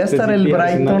 podría estar el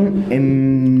Brighton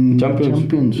en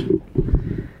Champions.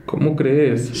 ¿Cómo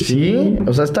crees? Sí,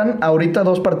 o sea, están ahorita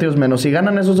 2 partidos menos. Si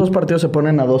ganan esos 2 partidos, se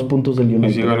ponen a 2 puntos del United.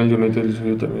 Y si gana el United, el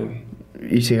suyo también.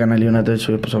 Y si gana el United, el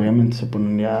suyo, pues obviamente se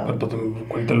ponen ya...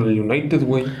 Cuéntalo del United,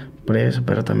 güey. Por eso,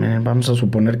 pero también vamos a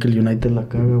suponer que el United la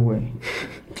caga, güey.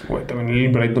 Güey, también el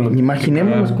Brighton...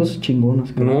 Imaginemos las cosas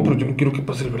chingonas. No, pero yo no quiero que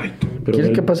pase el Brighton.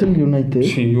 ¿Quieres que pase el United?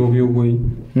 Sí, obvio, güey.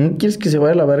 ¿No quieres que se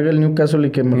vaya a la verga el Newcastle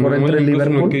y que mejor entre el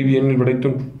Liverpool? No, que bien el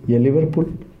Brighton. ¿Y el Liverpool?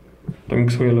 También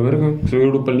que se vaya a la verga. Que se vaya a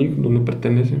Europa League, donde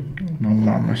pertenece. No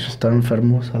mames, está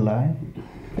enfermo Salah,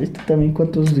 también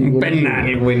cuántos Un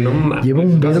penal, güey, no mames. Lleva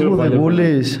un verbo de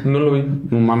goles. No lo vi.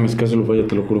 No mames, casi lo falla,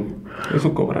 te lo juro.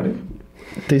 Eso cobrar,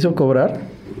 ¿Te hizo cobrar?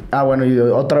 Ah, bueno, y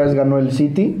otra vez ganó el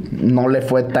City. No le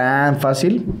fue tan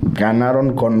fácil.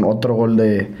 Ganaron con otro gol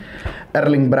de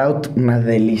Erling Braut. Una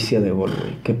delicia de gol,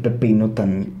 güey. Qué pepino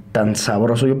tan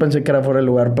sabroso. Yo pensé que era fuera de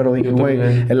lugar, pero dije, güey,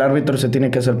 el árbitro se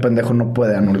tiene que hacer pendejo. No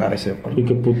puede anular ese gol. Y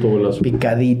qué puto golazo.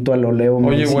 Picadito a lo Leo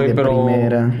Oye, Messi güey, de pero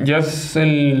primera. ya es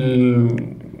el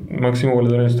máximo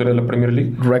goleador en la historia de la Premier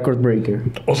League. Record breaker.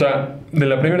 O sea, ¿de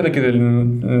la Premier de que del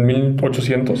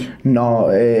 1800? No,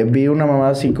 vi una mamá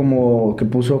así como que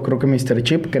puso, creo que Mr.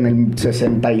 Chip, que en el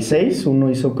 66 uno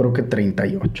hizo creo que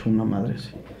 38, una madre así.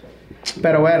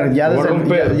 Pero bueno, ya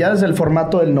desde el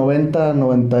formato del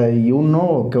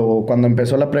 90-91 o cuando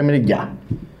empezó la Premier League, ya.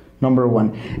 Number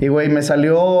 1. Y güey, me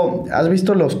salió... ¿Has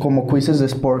visto los como quizzes de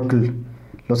Sporkle?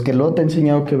 Los que luego te he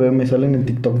enseñado que veo, me salen en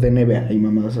TikTok de NBA y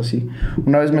mamadas así.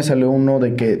 Una vez me salió uno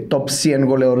de que top 100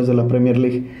 goleadores de la Premier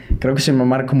League. Creo que sin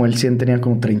mamar como el 100 tenía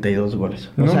como 32 goles.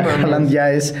 O sea, Haaland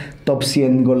ya es top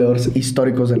 100 goleadores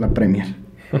históricos de la Premier.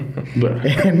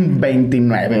 En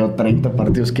 29 o 30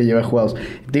 partidos que lleva jugados.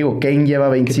 Digo, Kane lleva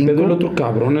 25. ¿Qué pedo el otro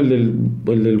cabrón, el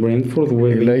del Brentford,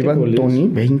 güey? El Ivan Toney,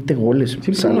 20 goles.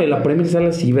 Sí, pero de la Premier sale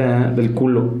así, ¿verdad? Del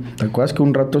culo. ¿Te acuerdas que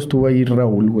un rato estuvo ahí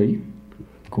Raúl, güey?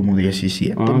 Como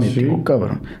 17, metió, sí.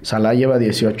 Cabrón. Salah lleva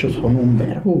 18, son un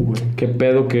verbo, güey. Qué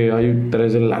pedo que hay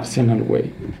 3 del Arsenal, güey.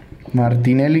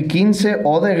 Martinelli 15,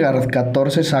 Odegaard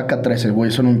 14, Saka 13,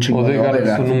 güey, son un chingo de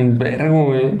Odegaard. Son un vergo,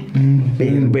 güey.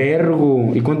 Un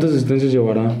vergo. ¿Y cuántas asistencias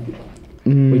llevará?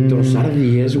 Güey, Trossard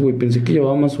 10, güey. Pensé que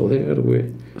llevaba más Odegaard, güey.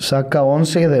 Saka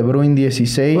 11, De Bruyne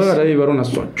 16. Odegaard llevar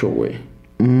unas 8, güey.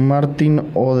 Martin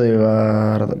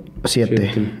Odegaard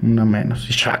 7, una menos.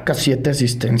 Y Saka 7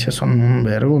 asistencias, son un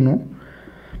vergo, ¿no?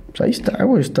 Pues ahí está,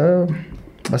 güey,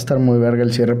 va a estar muy verga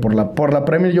el cierre por la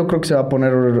Premier. Yo creo que se va a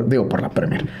poner, digo, por la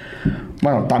Premier.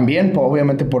 Bueno, también,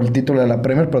 obviamente por el título de la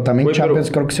Premier, pero también güey, Champions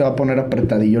creo que se va a poner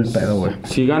apretadillo el pedo, güey.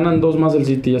 Si ganan 2 más del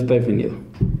City ya está definido.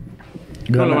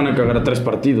 No lo van a cagar a 3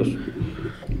 partidos.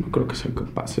 No creo que sean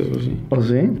capaces, o sí. ¿O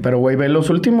sí? Pero, güey, ve los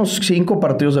últimos 5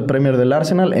 partidos de Premier del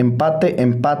Arsenal. Empate.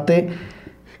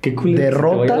 Qué cool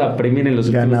derrota. La Premier en los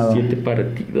ganado. últimos 7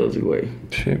 partidos, güey.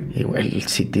 Sí. Y, güey, el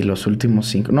City los últimos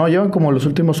 5. No, llevan como los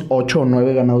últimos 8 o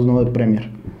 9 ganados, no de Premier.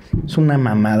 Es una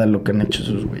mamada lo que han hecho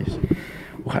esos güeyes.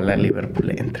 Ojalá el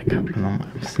Liverpool entre, cabrón, no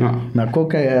mames. No. Me acuerdo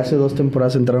que hace 2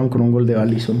 temporadas entraron con un gol de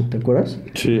Alisson, ¿te acuerdas?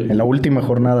 Sí. En la última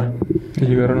jornada. Y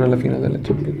llegaron a la final de la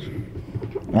Champions.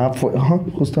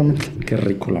 Justamente. Qué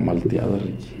rico la malteada,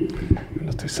 Ricky. Me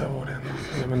la estoy saboreando.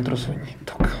 Ya me entró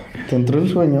sueñito, cabrón. ¿Te entró el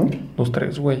sueño?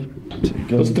 2-3, güey. Sí,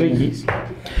 2-3.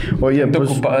 Oye, Gente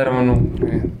pues... ocupada, hermano.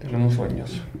 Tenemos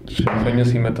sueños. Sí.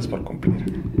 Sueños y metas por cumplir.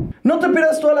 No te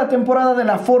pierdas toda la temporada de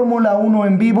la Fórmula 1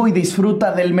 en vivo y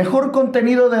disfruta del mejor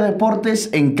contenido de deportes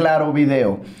en Claro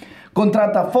Video.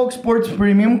 Contrata Fox Sports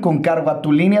Premium con cargo a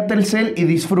tu línea Telcel y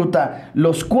disfruta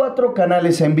los 4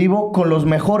 canales en vivo con los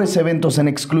mejores eventos en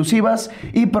exclusivas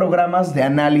y programas de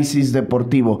análisis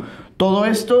deportivo. Todo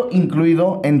esto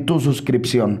incluido en tu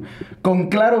suscripción. Con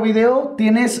Claro Video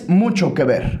tienes mucho que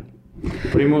ver.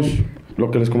 Primos,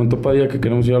 lo que les comentó Padilla, que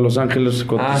queremos ir a Los Ángeles,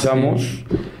 cotizamos.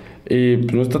 Sí. Y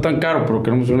pues no está tan caro, pero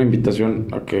queremos hacer una invitación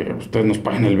a que ustedes nos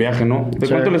paguen el viaje, ¿no? ¿De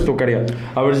cuánto les tocaría?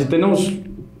 A ver, si tenemos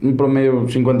un promedio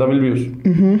 50,000 views.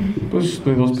 Pues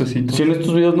de 2 pesitos. Si en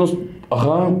estos videos nos...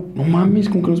 Ajá, no mames,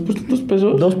 con que nos cuestan 2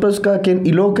 pesos. 2 pesos cada quien.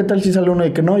 Y luego, ¿qué tal si sale uno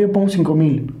de que no, yo pongo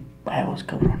 5,000? Huevos,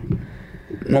 cabrón.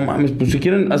 No mames, pues si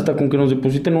quieren, hasta con que nos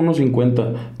depositen unos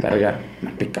 50. Verga,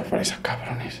 una pica fresa,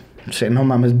 cabrones. Sí, no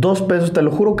mames, 2 pesos, te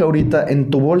lo juro que ahorita en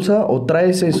tu bolsa o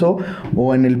traes eso,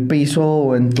 o en el piso,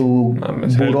 o en tu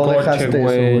buró dejaste eso,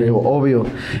 güey, obvio.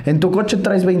 En tu coche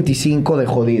traes 25 de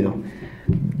jodido.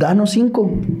 Danos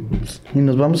 5. Y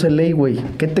nos vamos a LA, güey.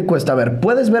 ¿Qué te cuesta? A ver,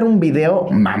 puedes ver un video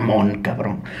mamón,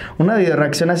 cabrón. Una video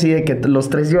reacción así de que los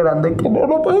tres llorando. Y como,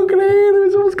 no puedo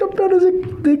creer, somos campeones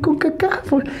de Conca.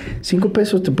 5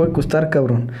 pesos te puede costar,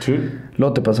 cabrón. Sí.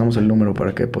 Luego te pasamos el número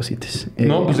para que deposites.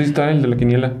 No, pues ahí está el de la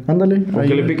quiniela. Ándale.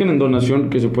 Aunque le piquen en donación,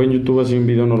 que se puede en YouTube así en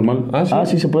video normal.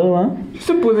 Sí se puede, ¿va? Sí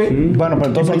se puede. Bueno, pero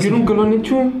entonces... ¿Por qué nunca lo han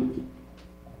hecho?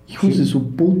 Hijos de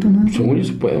su puta madre. Según yo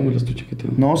se puede, me la estoy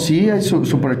chaqueteando. No, sí, hay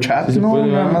super chats, Sí se ¿no? puede,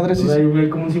 Una madre sí. Hay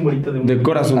como un simbolito de un... De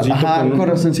corazoncito. Ajá, con un-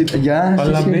 corazoncito. Ya, A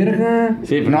la verga.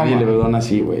 Sí, pero No, nadie ma. le dona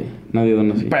así, güey. Nadie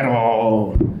dona así.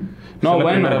 Pero... No, Es la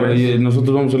bueno, primera güey, vez.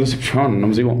 nosotros vamos a la excepción, no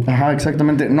me sigo. Ajá,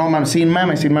 exactamente. No, mames, sin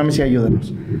mames, sí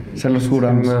ayúdenos. Se los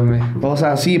juramos. Sin mame. O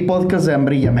sea, sí, podcast de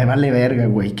hambrilla. Me vale verga,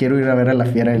 güey. Quiero ir a ver a la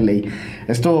Fiera de Ley.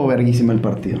 Estuvo verguísima el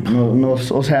partido.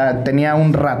 O sea, tenía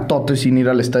un ratote sin ir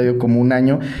al estadio como un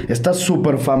año. Está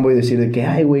súper fanboy decir de que,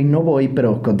 ay, güey, no voy,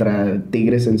 pero contra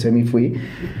Tigres en semi fui.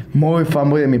 Muy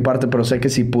fanboy de mi parte, pero sé que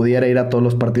si pudiera ir a todos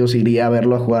los partidos iría a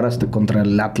verlo a jugar hasta contra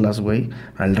el Atlas, güey.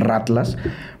 Al Ratlas.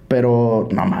 Pero,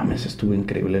 no mames, estuvo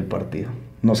increíble el partido.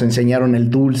 Nos enseñaron el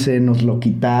dulce, nos lo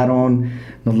quitaron,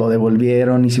 nos lo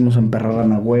devolvieron, hicimos emperrar a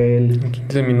Nahuel. En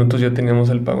 15 minutos ya teníamos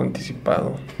el pago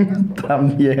anticipado.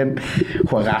 También,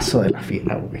 juegazo de la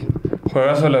Fiera, güey.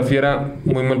 Juegazo de la Fiera,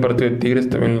 muy mal partido de Tigres,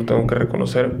 también lo tengo que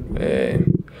reconocer.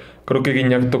 Creo que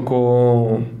Guiñac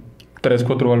tocó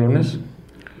 3-4 balones.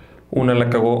 Una la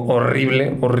cagó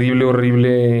horrible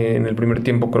en el primer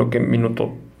tiempo, creo que en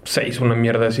minuto 6, una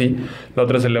mierda así. La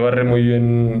otra se le barre muy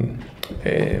bien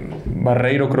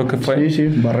Barreiro, creo que fue. Sí,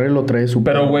 Barreiro lo trae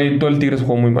súper. Pero, güey, todo el Tigres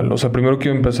jugó muy mal. O sea, primero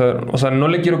quiero empezar... O sea, no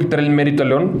le quiero quitar el mérito a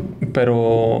León,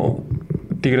 pero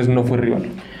Tigres no fue rival.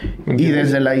 Y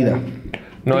desde la ida.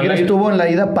 No, Tigres estuvo en la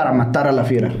ida para matar a la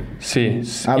Fiera. Sí.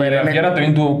 A ver, la Fiera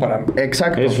también tuvo para...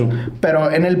 Exacto. Eso.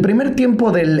 Pero en el primer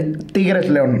tiempo del Tigres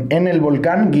León, en el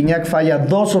Volcán, Guiñac falla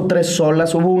 2 o 3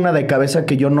 solas. Hubo una de cabeza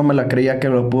que yo no me la creía que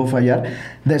lo pudo fallar.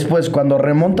 Después, cuando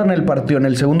remontan el partido en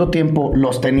el segundo tiempo,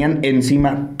 los tenían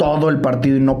encima todo el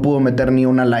partido y no pudo meter ni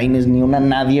una Lainez, ni una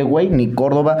nadie, güey, ni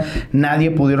Córdoba. Nadie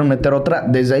pudieron meter otra.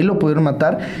 Desde ahí lo pudieron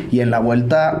matar y en la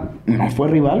vuelta no fue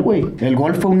rival, güey. El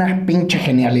gol fue una pinche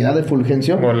genialidad de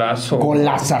Fulgencio. Golazo.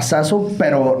 Golazazazo,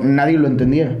 pero nadie lo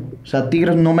entendía. O sea,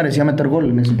 Tigres no merecía meter gol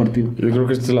en ese partido. Yo creo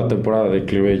que esta es la temporada de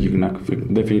declive de Gignac,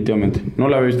 definitivamente. No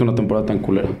la había visto una temporada tan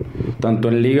culera. Tanto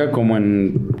en Liga como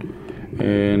en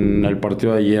el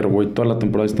partido de ayer, güey. Toda la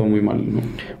temporada estaba muy mal, ¿no?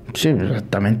 Sí,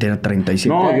 también tiene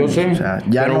 37 No, años. yo sé. O sea,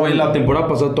 ya pero, no... güey, la temporada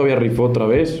pasada todavía rifó otra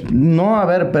vez. No, a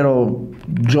ver, pero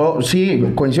yo sí,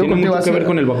 coincido Tiene contigo. mucho que ver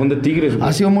con el bajón de Tigres, güey.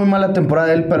 Ha sido muy mala temporada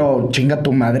de él, pero chinga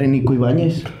tu madre, Nico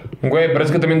Ibáñez. Güey, pero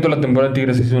es que también toda la temporada de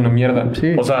Tigres hizo una mierda.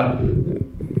 Sí. O sea,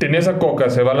 tenés a Coca,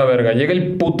 se va a la verga. Llega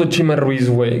el puto Chima Ruiz,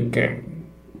 güey, que...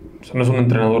 O sea, no es un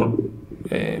entrenador...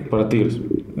 Para Tigres.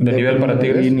 de nivel para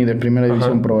Tigres. Y ni de primera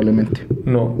división, Ajá. probablemente.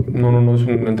 No, es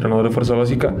un entrenador de fuerza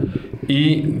básica.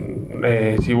 Y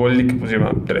Siboldi, que pues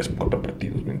lleva 3-4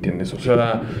 partidos, ¿me entiendes? O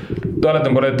sea, toda la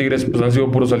temporada de Tigres pues han sido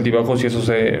puros altibajos y eso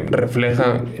se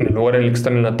refleja en el lugar en el que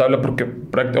están en la tabla porque,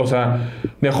 o sea,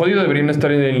 de jodido deberían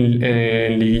estar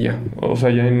en liguilla, o sea,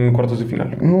 ya en cuartos de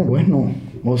final. No, bueno,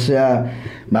 o sea,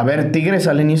 a ver, Tigres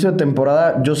al inicio de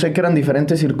temporada, yo sé que eran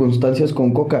diferentes circunstancias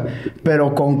con Coca,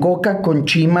 pero con Coca, con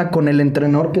Chima, con el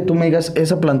entrenador que tú me digas,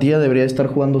 esa plantilla debería estar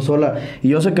jugando sola. Y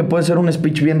yo sé que puede ser un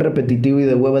speech bien repetitivo y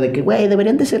de hueva de que, güey,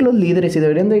 deberían de ser los líderes y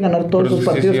deberían de ganar todos Pero los sí es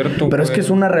partidos. cierto, pero es güey. que es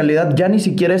una realidad, ya ni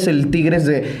siquiera es el Tigres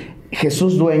de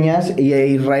Jesús Dueñas y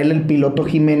Israel el Piloto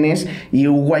Jiménez y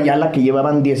Hugo Ayala que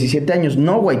llevaban 17 años.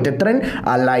 No, güey, te traen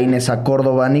a Lainez, a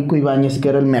Córdoba, a Nico Ibáñez, que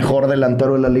era el mejor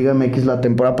delantero de la Liga MX la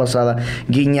temporada pasada,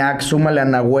 Guiñac, súmale a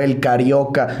Nahuel,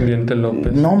 Carioca. Diente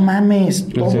López. No mames.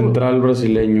 El central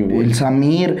brasileño, güey. El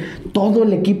Samir, todo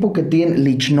el equipo que tiene,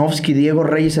 Lichnowsky, Diego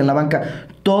Reyes en la banca,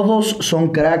 todos son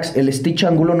cracks. El Stitch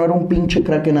Angulo no era un pinche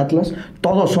crack en Atlas.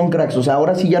 Todos son cracks. O sea,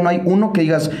 ahora sí ya no hay uno que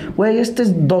digas, güey, este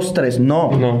es 2-3.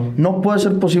 No puede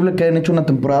ser posible que hayan hecho una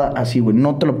temporada así, güey.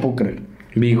 No te lo puedo creer.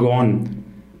 Bigón.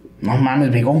 No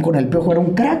mames, Bigón con el Piojo era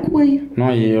un crack, güey.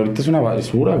 No, y ahorita es una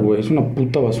basura, güey. Es una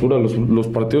puta basura. Los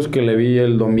partidos que le vi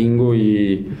el domingo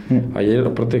y ayer,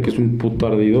 aparte de que es un puto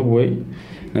ardido, güey.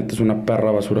 Neta es una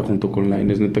perra basura junto con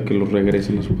Lainez. Neta que los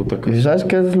regresen a su puta casa. ¿Y sabes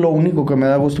qué es lo único que me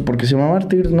da gusto? Porque si Mamar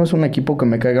Tigres no es un equipo que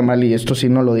me caiga mal, y esto sí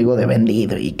no lo digo de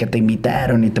vendido y que te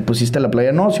invitaron y te pusiste a la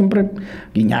playa. No, siempre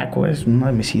Guiñaco es uno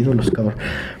de mis ídolos, cabrón.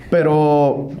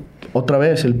 Pero otra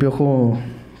vez, el Piojo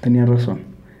tenía razón.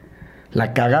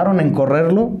 La cagaron en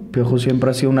correrlo. Piojo siempre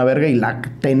ha sido una verga y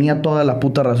tenía toda la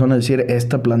puta razón de decir,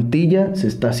 esta plantilla se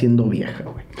está haciendo vieja,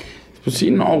 güey. Pues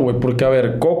sí, no, güey, porque a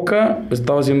ver, Conca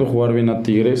estaba haciendo jugar bien a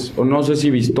Tigres, o no sé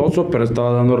si vistoso, pero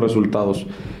estaba dando resultados.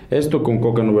 Esto con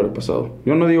Conca no hubiera pasado.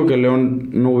 Yo no digo que León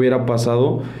no hubiera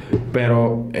pasado,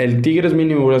 pero el Tigres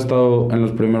mínimo hubiera estado en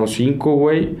los primeros 5,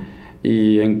 güey.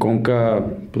 Y en Conca,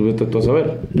 pues vete tú a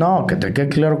saber. No, que te quede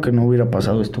claro que no hubiera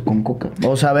pasado esto con Conca.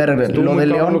 O sea, a ver, lo de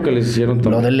León... Lo que les hicieron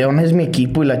también. Lo de León es mi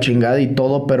equipo y la chingada y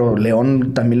todo, pero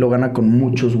León también lo gana con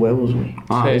muchos huevos, güey.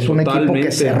 Es un equipo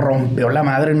que se rompió la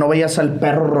madre. No veías al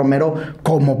perro Romero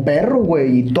como perro,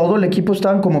 güey. Y todo el equipo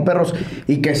estaban como perros.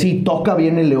 Y que sí, toca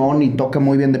bien el León y toca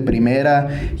muy bien de primera.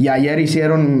 Y ayer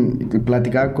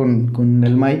platicaba con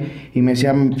el May y me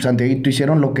decía, Santiaguito,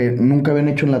 hicieron lo que nunca habían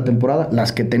hecho en la temporada.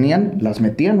 Las que tenían, las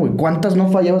metían, güey. ¿Cuántas no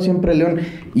fallaba siempre León?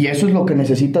 Y eso es lo que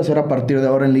necesita hacer a partir de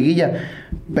ahora en liguilla.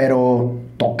 Pero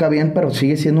toca bien, pero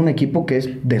sigue siendo un equipo que es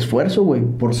de esfuerzo, güey.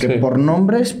 Porque por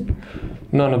nombres...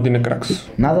 No tiene cracks.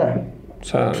 Nada. O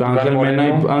sea,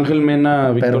 Ángel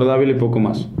Mena, Víctor Dávila y poco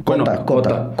más.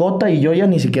 Cota y yo ya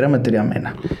ni siquiera metería a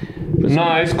Mena. Pues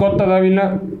no, es Cota,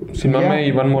 Dávila, Simame y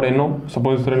Iván Moreno. O sea,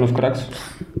 puede estar en los cracks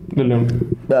de León.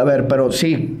 A ver, pero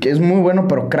sí, que es muy bueno,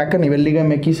 pero crack a nivel Liga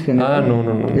MX general.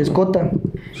 No. Es Cota.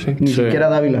 Sí. Ni siquiera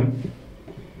Dávila.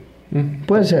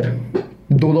 Puede ser.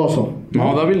 Dudoso.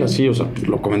 No, Dávila sí, o sea, pues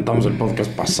lo comentamos el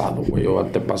podcast pasado, güey, o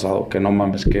antepasado, que no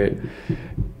mames, que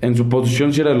en su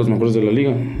posición sí era de los mejores de la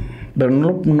liga. Pero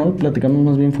no lo platicamos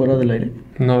más bien fuera del aire.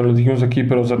 No, lo dijimos aquí,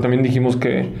 pero o sea, también dijimos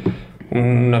que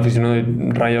un aficionado de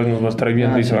Rayas nos va a estar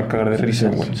viendo y se va a cagar de risa,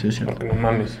 güey. Sí. Porque no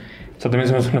mames. O sea, también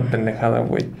se me hace una pendejada,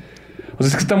 güey. O sea,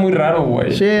 es que está muy raro,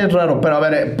 güey. Sí, es raro, pero a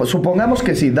ver, pues supongamos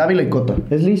que sí, Dávila y Cota.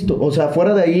 Es listo. O sea,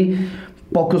 fuera de ahí,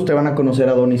 pocos te van a conocer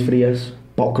a Donis Frías.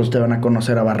 Pocos te van a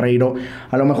conocer a Barreiro.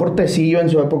 A lo mejor Tecillo en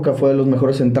su época fue de los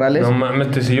mejores centrales. No mames,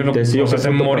 Tecillo o sea,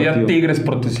 se moría partido. Tigres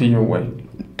por Tecillo, güey.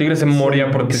 Tigres se moría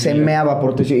por Tecillo. Se meaba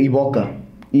por Tecillo. Y Boca.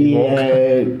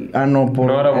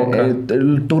 No era Boca.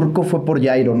 El turco fue por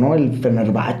Jairo, ¿no? El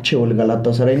Fenerbahce o el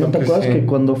Galatasaray. ¿No te acuerdas que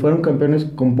cuando fueron campeones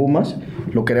con Pumas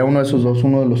lo quería uno de esos dos,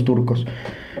 uno de los turcos?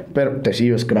 Pero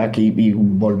Tecillo es crack y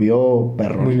volvió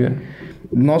perro. Muy bien.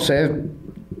 No sé.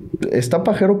 Está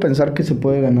pajero pensar que se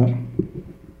puede ganar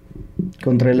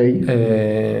contra el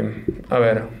A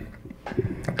ver,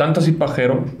 tanto así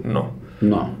pajero, no.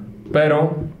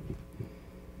 Pero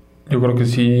yo creo que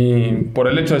sí, por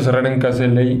el hecho de cerrar en casa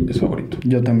el LA es favorito.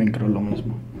 Yo también creo lo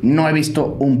mismo. No he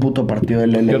visto un puto partido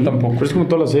del LA. Yo tampoco. Pero es como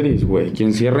todas las series, güey.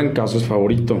 Quien cierra en casa es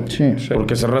favorito. Sí.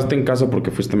 Porque cerraste en casa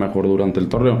porque fuiste mejor durante el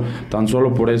torneo. Tan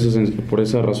solo por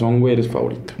esa razón, güey, eres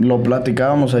favorito. Lo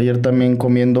platicábamos ayer también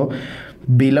comiendo.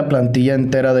 Vi la plantilla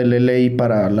entera del LA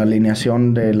para la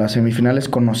alineación de las semifinales.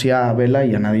 Conocía a Vela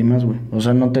y a nadie más, güey. O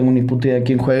sea, no tengo ni puta idea de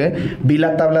quién juegue. Vi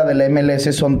la tabla de la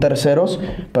MLS, son terceros,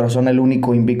 pero son el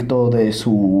único invicto de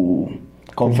su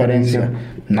conferencia.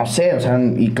 No sé, o sea,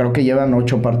 y creo que llevan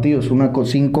 8 partidos.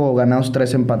 5 ganados,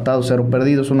 3 empatados, 0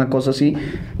 perdidos, una cosa así.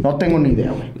 No tengo ni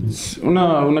idea, güey.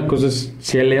 Una cosa es,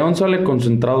 si el León sale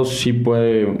concentrado, sí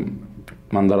puede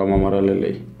mandar a mamar al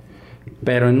LA.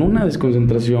 Pero en una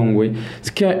desconcentración, güey.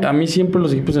 Es que a mí siempre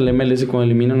los equipos del MLS, cuando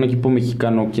eliminan un equipo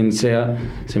mexicano, quien sea,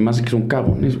 se me hace que son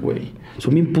cagones, güey.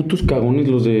 Son bien putos cagones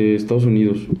los de Estados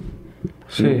Unidos.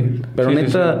 Sí. Pero sí,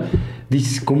 neta,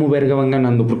 dices, ¿cómo verga van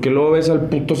ganando? Porque luego ves al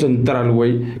puto central,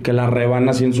 güey, que la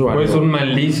rebana así en su área. Güey, son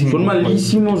malísimos. Son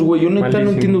malísimos, güey. Yo neta no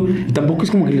entiendo. Y tampoco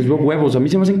es como que les veo huevos. A mí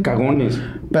se me hacen cagones.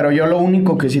 Pero yo lo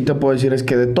único que sí te puedo decir es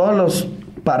que de todos los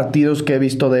partidos que he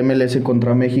visto de MLS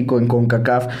contra México en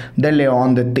CONCACAF, de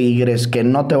León, de Tigres, que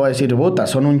no te voy a decir, puta,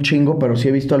 son un chingo, pero sí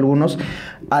he visto algunos.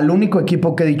 Al único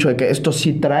equipo que he dicho de que estos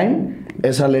sí traen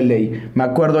es al LA. Me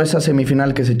acuerdo esa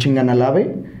semifinal que se chingan al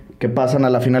AVE, que pasan a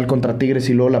la final contra Tigres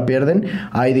y luego la pierden.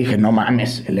 Ahí dije, no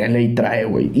mames, el LA trae,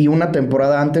 güey. Y una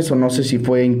temporada antes, o no sé si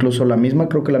fue incluso la misma,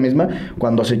 creo que la misma,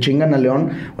 cuando se chingan a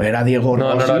León, era Diego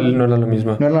Rossi. No era la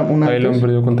misma. ¿No era una ahí antes? lo han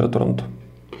perdido contra Toronto.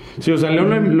 Sí, o sea,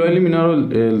 León lo ha eliminado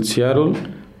el Seattle.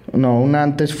 No, una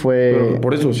antes fue... Pero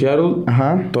por eso, Seattle,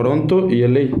 Ajá. Toronto y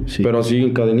LA. Sí. Pero así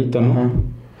en cadenita, ¿no? Ajá.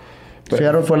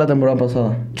 Seattle fue la temporada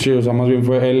pasada. Sí, o sea, más bien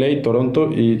fue LA,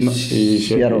 Toronto y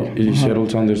Seattle. Y Seattle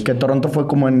Sounders. Que Toronto fue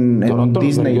como en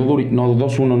Disney. No,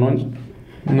 2-1, ¿no?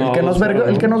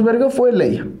 El que nos vergó fue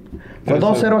LA. Fue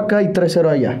 2-0 acá y 3-0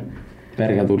 allá.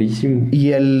 Verga, durísimo.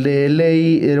 Y el de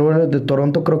LA, de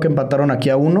Toronto, creo que empataron aquí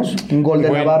a unos. Un gol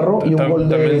de Navarro y un gol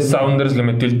de... También Sounders le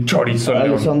metió el chorizo a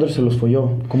León. Los Sounders se los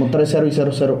folló. Como 3-0 y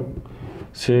 0-0.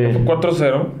 Sí.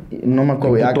 4-0. No me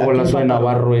acuerdo. Qué puto golazo de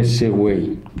Navarro ese,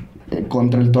 güey.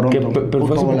 contra el Toronto. Pero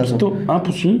fue hace poquito. Ah,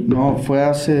 pues sí. No, fue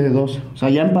hace 2. O sea,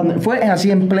 ya en pandemia. Fue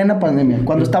así en plena pandemia,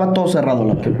 cuando estaba todo cerrado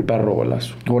la verdad. Qué perro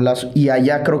golazo. Golazo. Y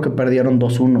allá creo que perdieron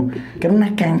 2-1. Que era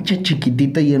una cancha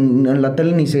chiquitita y en la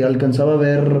tele ni se alcanzaba a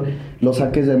ver los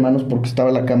saques de manos porque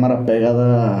estaba la cámara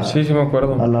pegada Sí, me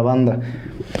acuerdo. a la banda.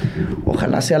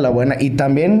 Ojalá sea la buena. Y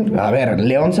también, a ver,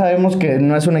 León sabemos que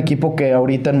no es un equipo que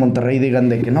ahorita en Monterrey digan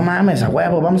de que no mames, a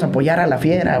huevo, vamos a apoyar a la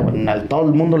fiera. Bueno, a todo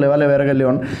el mundo le vale verga el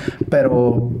León.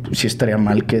 Pero sí estaría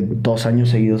mal que 2 años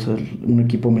seguidos un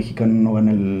equipo mexicano no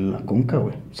gane la Conca,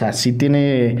 güey. O sea, sí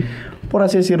tiene, por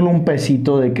así decirlo, un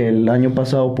pesito de que el año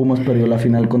pasado Pumas perdió la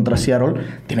final contra Seattle.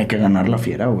 Tiene que ganar la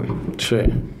fiera, güey. Sí.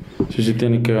 Sí,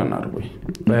 tiene que ganar, güey.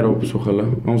 Pero, pues, ojalá.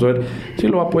 Vamos a ver. Sí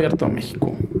lo va a apoyar todo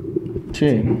México.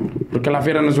 Sí. Porque la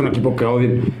Fiera no es un equipo que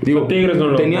odien. Digo, Tigres no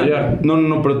lo tenía,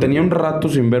 no, pero tenía un rato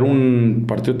sin ver un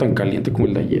partido tan caliente como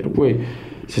el de ayer, güey.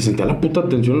 Se sentía la puta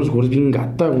tensión en los jugadores bien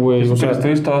gata, güey. O sea, el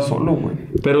estadio estaba solo, güey.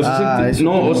 Pero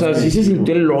sí se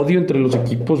sintió el odio entre los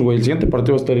equipos, güey. El siguiente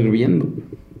partido va a estar hirviendo.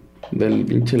 Del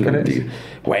pinche Tigre.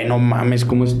 Güey, no mames,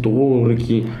 ¿cómo estuvo,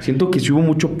 Ricky? Siento que sí hubo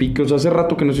mucho pique. O sea, hace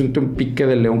rato que no siento un pique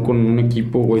de León con un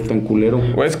equipo, güey, tan culero.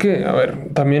 Güey, es que, a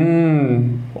ver,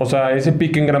 también... O sea, ese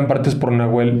pique en gran parte es por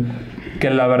Nahuel.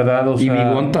 Que la verdad, o sea... Y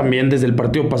Bigón también desde el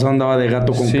partido pasado andaba de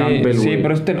gato con Campbell, güey. Sí,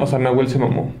 pero o sea, Nahuel se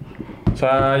mamó. O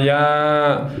sea,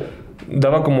 ya...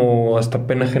 Daba como hasta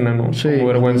pena ajena, ¿no? Sí, como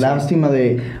vergüenza. lástima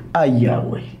de... Ay, ya,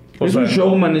 güey. Es un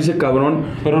showman ese cabrón,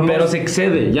 pero se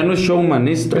excede. Ya no es showman,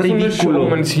 es ridículo. No es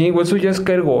showman, sí, güey. Eso ya es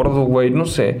caer gordo, güey. No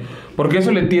sé. Porque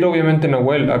eso le tira, obviamente, a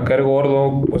Nahuel. A caer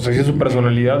gordo, pues así es su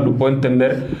personalidad. Lo puedo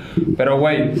entender. Pero,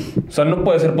 güey, o sea, no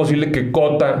puede ser posible que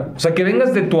Cota... O sea, que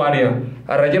vengas de tu área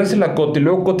a rayarse la Cota y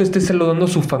luego Cota esté saludando a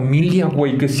su familia,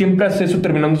 güey. Que siempre hace eso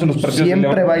terminándose los partidos de León.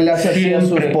 Siempre bailarse así a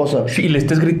su esposa. Sí, y le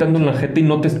estés gritando en la jeta y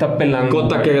no te está pelando.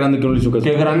 Cota, güey. qué grande que no le hizo caso.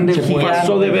 Qué grande, se güey.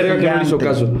 pasó de verga que no le hizo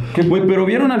caso. Güey, pero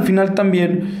vieron al final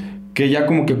también... Que ya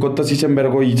como que Cota sí se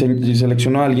envergó y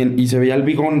seleccionó a alguien. Y se veía el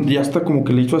Bigón y hasta como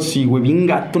que le hizo así, güey. Bien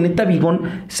gato. Neta, Bigón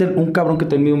es un cabrón que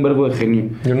tenía un verbo de genio.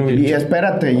 Yo no y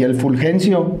espérate, y el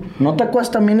Fulgencio. ¿No te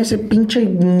acuerdas también ese pinche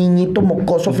niñito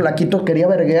mocoso flaquito quería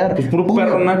verguear? Pues puro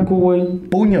perro naco, güey.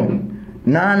 Puño.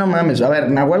 No mames. A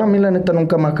ver, Nahuel a mí la neta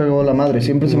nunca me ha cagado la madre.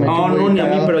 Siempre se me No, ni a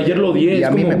mí, pero ayer lo odié. Es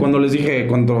como cuando les dije,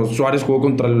 cuando Suárez jugó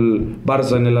contra el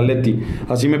Barça en el Atleti.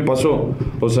 Así me pasó.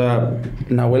 O sea,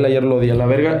 Nahuel ayer lo odié a la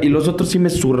verga. Y los otros sí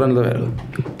me zurran la verga.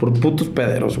 Por putos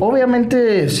pederos, güey.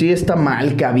 Obviamente sí está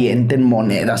mal que avienten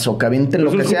monedas o que avienten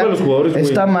lo que sea. Los jugadores,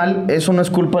 está mal, eso no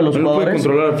es culpa de los jugadores. No puede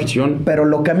controlar la afición. Pero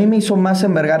lo que a mí me hizo más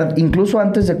envergar, incluso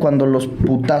antes de cuando los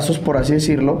putazos, por así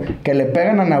decirlo, que le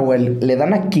pegan a Nahuel, le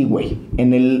dan aquí, güey,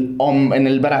 en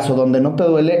el brazo, donde no te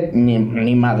duele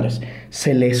ni madres.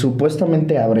 Se le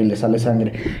supuestamente abre y le sale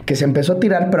sangre. Que se empezó a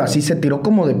tirar, pero así se tiró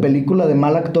como de película de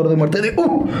mal actor de muerte.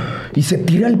 Y se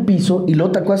tira al piso. Y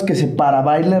luego te acuerdas que se para,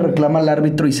 va y le reclama al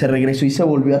árbitro y se regresó y se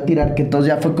volvió a tirar. Que entonces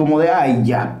ya fue como de, ay,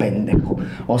 ya, pendejo.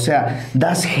 O sea,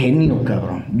 das genio,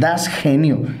 cabrón. Das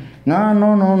genio. No.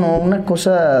 Una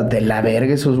cosa de la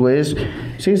verga esos güeyes.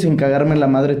 Sí, sin cagarme la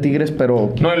madre Tigres,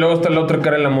 pero... No, y luego está la otra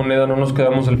cara en la moneda. No nos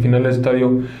quedamos al final del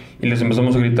estadio y les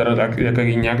empezamos a gritar a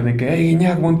Guiñac de que, hey,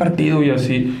 Guiñac, buen partido y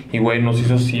así. Y güey, nos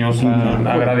hizo así, o sea,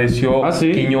 agradeció.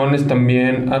 ¿Sí? Quiñones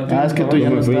también. Es que tú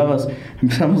ya no estabas.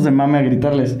 Empezamos de mame a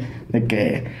gritarles de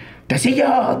que, ¡Tecillo!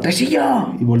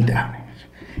 Y volteaban.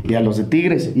 Y a los de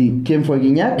Tigres. ¿Y quién fue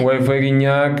Guiñac? Güey, fue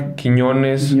Guiñac,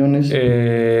 Quiñones.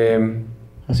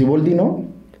 Así Boldi, ¿no?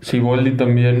 Sí, Boldi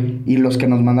también. Y los que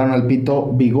nos mandaron al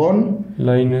pito, Bigón,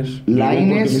 Lainez,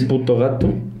 un puto gato.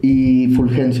 Y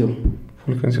Fulgencio.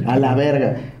 A la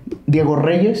verga. Diego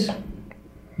Reyes,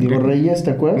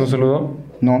 ¿te acuerdas? ¿Nos saludó?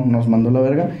 No, nos mandó la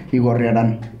verga. Y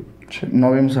Gorriarán. Sí.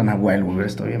 No vimos a Nahuel, güey.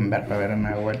 Estoy bien verga ver a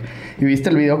Nahuel. ¿Y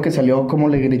viste el video que salió? Cómo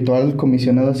le gritó al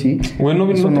comisionado así. Bueno,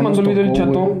 ¿no te mandó el video el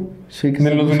chato? Sí,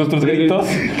 de nuestros gritos.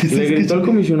 ¿Le gritó al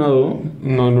comisionado?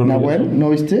 No. ¿Nahuel? ¿No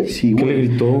viste? Sí, güey. ¿Qué le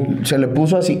gritó? Se le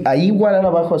puso así, ahí igual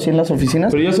abajo, así en las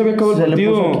oficinas. Pero ya se había acabado el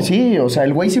partido. Sí, o sea,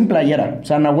 el güey sin playera. O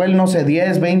sea, Nahuel, no sé,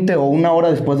 10, 20 o una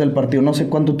hora después del partido, no sé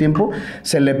cuánto tiempo,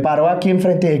 se le paró aquí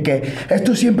enfrente de que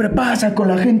esto siempre pasa con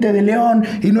la gente de León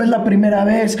y no es la primera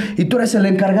vez y tú eres el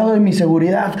encargado de mi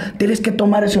seguridad. Tienes que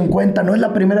tomar eso en cuenta. No es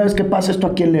la primera vez que pasa esto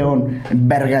aquí en León.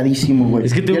 Vergadísimo, güey.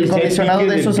 Es que y el comisionado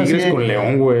de esos así. Con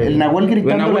León, güey. El Nahuel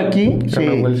gritándole aquí. Sí.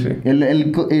 Nahuel, sí.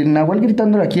 El Nahuel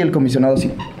gritándole aquí, el comisionado así.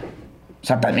 O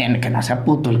sea, también que no sea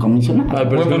puto el comisionado.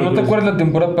 Pero ¿no te acuerdas la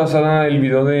temporada pasada el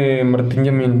video de Martín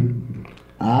Yamín?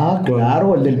 Ah,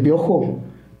 claro, el del piojo.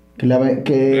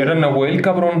 Que era Nahuel,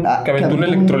 cabrón. Que aventó un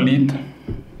electrolit.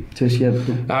 Sí, es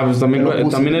cierto. Pues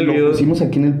también el video... Lo pusimos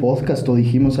aquí en el podcast o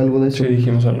dijimos algo de eso. Sí,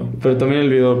 dijimos algo. Pero también el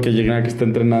video que Gignac está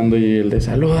entrenando y el de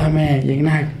salúdame,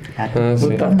 Gignac. Sí.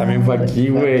 También fue aquí,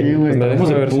 güey.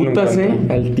 Vamos a ver putas,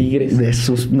 al Tigres. De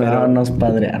sus... No, nos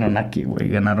padrearon aquí, güey.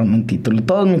 Ganaron un título.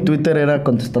 Todo mi Twitter era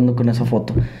contestando con esa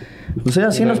foto. O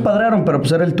sea, sí nos padrearon, pero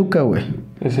pues era el Tuca, güey.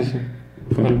 Sí.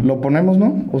 Lo ponemos,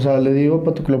 ¿no? O sea, le digo,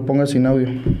 Pato, que lo ponga sin audio.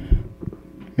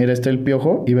 Mira, está el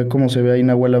Piojo y ve cómo se ve ahí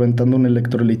Nahuel aventando un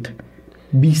electrolite.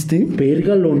 ¿Viste?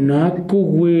 Verga lo naco,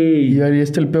 güey. Y ahí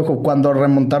está el Piojo. Cuando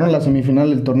remontaron la semifinal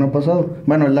del torneo pasado.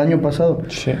 Bueno, el año pasado.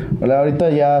 Sí. Ahorita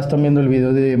ya están viendo el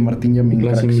video de Martín Yamín.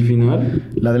 ¿La semifinal?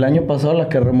 La del año pasado, la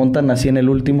que remontan así en el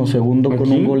último segundo ¿Aquí?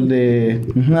 con un gol de...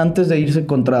 Antes de irse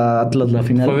contra Atlas, la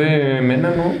final. Fue de Mena,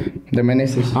 ¿no? De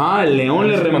Meneses. El León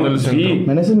le remontó. Sí.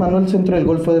 ¿Meneses mandó el centro del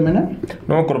gol fue de Mena?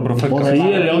 No me acuerdo, pero fue... Sí,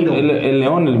 el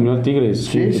León eliminó al Tigres.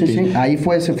 Sí. Ahí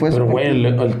se fue. Pero, güey,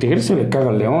 al Tigres se le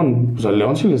caga al León. O sea, el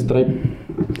León sí les trae...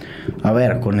 A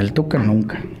ver, con el Tuca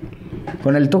nunca.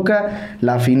 Con el Tuca,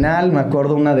 la final, me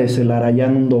acuerdo una de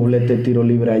Celarayán, un doblete tiro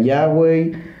libre allá,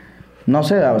 güey. No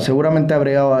sé, seguramente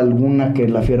habría alguna que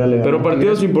la Fiera le ganó. Pero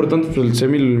partidos importantes, pues el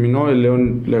Semi lo eliminó, el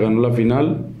León le ganó la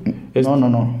final.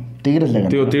 No. Tigres le ganó.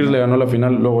 Tigres le ganó la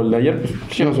final, luego el de ayer, pues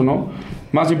chicos o no.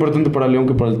 Más importante para el León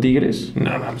que para el Tigres.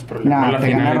 No,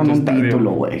 te ganaron un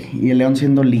título, güey. Y el León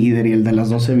siendo líder y el de las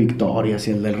 12 victorias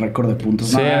y el del récord de puntos.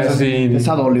 Sí, eso sí.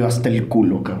 Esa dolió hasta el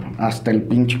culo, cabrón. Hasta el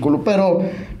pinche culo. Pero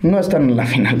no están en la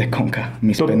final de Conca,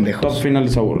 mis pendejos. Top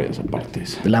finales aburridas, aparte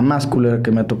esa. La más culera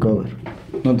que me ha tocado ver.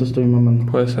 No te estoy mamando.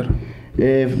 Puede ser.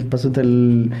 Pásate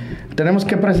el... Tenemos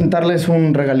que presentarles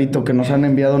un regalito que nos han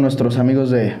enviado nuestros amigos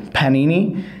de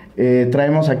Panini.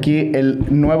 Traemos aquí el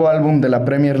nuevo álbum de la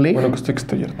Premier League. Bueno, que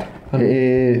estoy harto.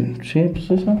 Sí,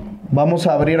 pues eso. Vamos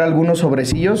a abrir algunos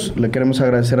sobrecillos. Le queremos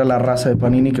agradecer a la raza de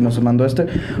Panini que nos mandó este.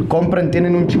 Compren,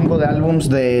 tienen un chingo de álbums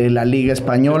de la Liga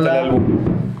Española.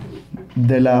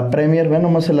 De la Premier, vean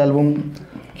nomás el álbum.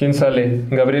 ¿Quién sale?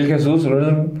 Gabriel Jesús.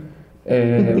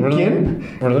 ¿Quién?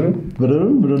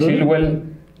 Chilwell.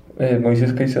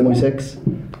 Moisés Caicedo. Moisés.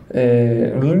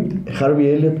 Harvey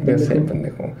Elliott. Ya sé,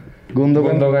 pendejo.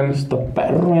 Gundogan. Está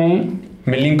perro,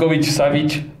 Milinkovic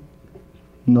Savic.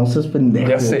 No seas pendejo.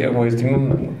 Ya sé, güey.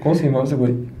 ¿Cómo se llamaba ese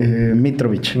güey?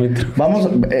 Mitrovic. Vamos,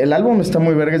 el álbum está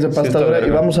muy vergas de pasta dura y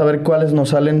vamos a ver cuáles nos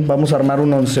salen. Vamos a armar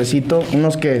un oncecito.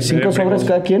 Unos que 5 sobres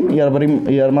cada quien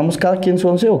y armamos cada quien su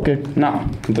 11 o qué? No.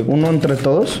 ¿Uno entre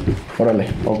todos? Órale.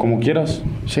 O como quieras.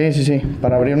 Sí.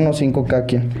 Para abrir unos 5 cada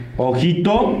quien.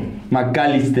 Ojito,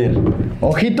 McAllister.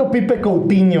 Ojito Pipe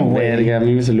Coutinho, güey. Verga, a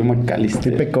mí me salió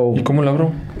McAllister. Pipe Cou. ¿Y cómo lo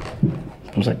abro?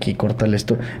 Pues aquí, córtale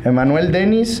esto. Emanuel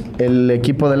Dennis, el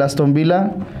equipo del Aston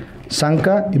Villa,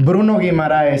 Sanka y Bruno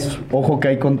Guimaraes. Ojo que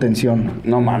hay contención.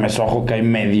 No mames, ojo que hay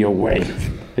medio, güey.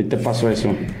 Ahí te pasó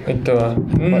eso. Ahí te va.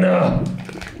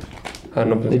 ¡No!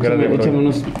 No, pues Échame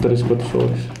unos 3, 4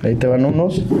 sobres. Ahí te van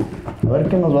unos. A ver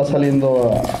qué nos va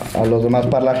saliendo a los demás.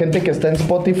 Para la gente que está en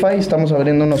Spotify, estamos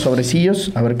abriendo unos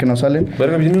sobrecillos. A ver qué nos salen.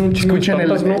 Verga, vienen un chingo. Escuchen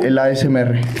el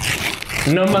ASMR.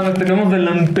 No mames, tenemos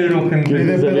delantero,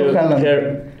 gente.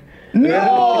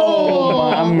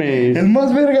 ¡No! Mames. El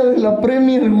más verga de la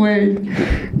Premier, güey.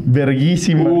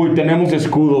 Verguísima. Uy, tenemos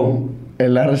escudo.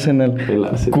 El Arsenal.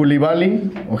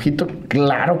 Koulibaly, ojito,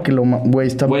 claro que lo... Güey,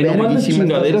 está verguísima. No mandes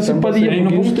chingaderas, Padilla,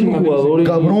 no busquen jugadores.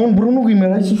 Cabrón, Bruno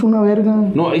Guimaraes es una verga.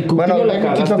 No, y Coutinho la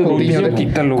cagaste,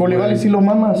 quítalo, Koulibaly sí lo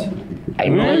mamas. Ay,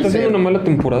 no, está haciendo una mala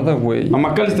temporada, güey. A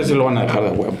McAllister se lo van a dejar de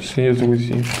huevos. Sí, ese güey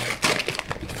sí.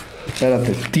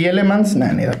 Espérate, Tielemans,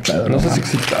 ni de pedo. No seas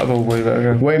excitado, güey,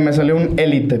 verga. Güey, me salió un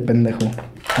élite, pendejo.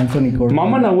 Anthony Gordon.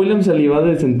 ¿Maman a William Saliba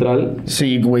de central?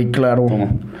 Sí, güey, claro.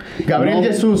 ¿Cómo? Gabriel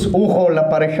Jesús, la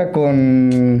pareja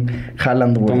con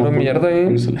Haaland, güey. Toma mierda,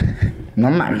 No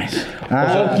mames.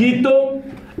 Ojito,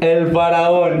 el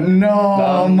faraón.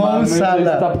 No, Mo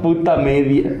Salah. Esta puta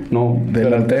media. No,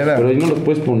 delantera. Pero ahí no los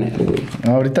puedes poner, güey.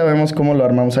 Ahorita vemos cómo lo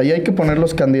armamos. Ahí hay que poner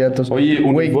los candidatos. Oye,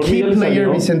 güey, key player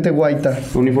Vicente Guaita.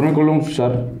 Uniforme, ¿cuál lo vamos a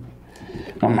usar?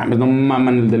 No mames, no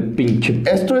maman el del pinche.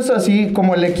 Esto es así,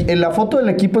 como la foto del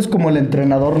equipo es como el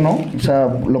entrenador, ¿no? O sea,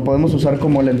 lo podemos usar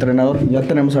como el entrenador. Ya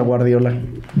tenemos a Guardiola.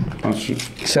 Ah, sí.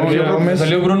 Sergio Gómez.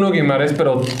 Salió Bruno Guimaraes,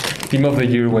 pero Team of the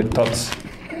Year, güey, Tots.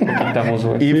 Lo quitamos,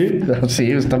 güey.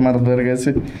 Sí, está más verga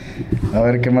ese. A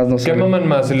ver, ¿qué más nos sale? ¿Qué maman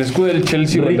más? ¿El escudo del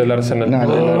Chelsea o el del Arsenal? No, el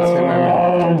del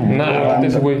Arsenal. Nada,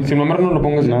 ese güey. Sin mamar no lo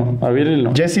pongas. No, a ver el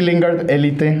no. Jesse Lingard,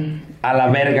 élite. A la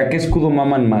verga, ¿qué escudo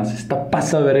maman más? Está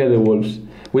pasa verga de Wolves.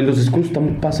 Güey, los escudos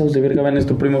están pasados de verga. Vean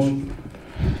esto, primos.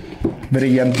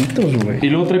 Brillantitos, güey. Y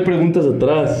luego trae preguntas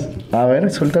atrás. A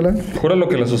ver, suéltala. Júralo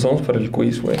que las usamos para el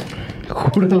quiz, güey.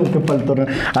 Júralo que para el torneo.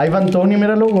 Ahí va Antonio,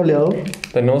 míralo, goleador.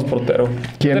 Tenemos portero.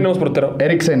 ¿Quién? Tenemos portero.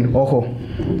 Eriksen, ojo.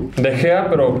 De Gea,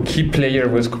 pero key player,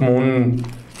 güey. Es como un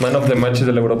man of the matches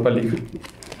de la Europa League.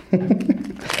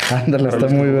 Ándale, está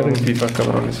muy bien. bien. FIFA,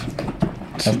 cabrones.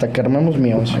 Hasta que armemos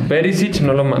mi 11. Perisic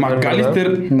no lo maman.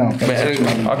 McAllister. No.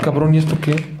 Ah, cabrón, ¿y esto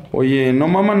qué? Oye, no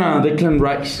maman a Declan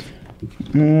Rice.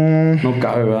 No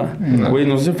cabe, ¿verdad? Güey,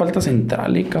 nos hace falta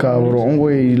central, Cabrón,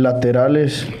 güey.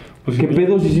 Laterales. Pues qué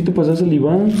pedo si sí te pasaste el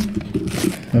Iván.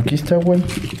 Aquí está, güey.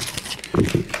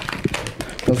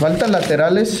 Nos faltan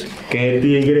laterales. Que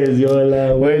Tigres dio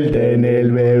la vuelta en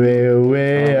el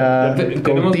BBVA.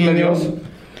 Tenemos medios.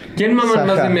 ¿Quién maman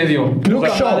más de medio? Luke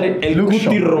Shaw. El Luke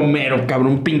Cuti Shaw. Romero,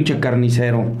 cabrón, pinche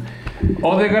carnicero.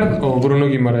 ¿Odegaard o Bruno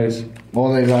Guimaraes?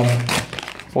 Odegaard.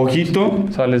 Ojito.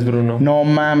 Sales, Bruno. No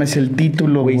mames, el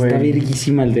título, güey. Güey, está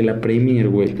verguísima el de la Premier,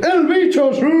 güey. ¡El bicho!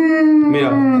 Sí. Mira.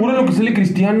 Júralo que sale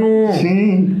Cristiano.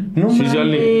 Sí. No Sí mames.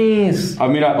 sale. Ah,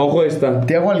 mira, ojo esta.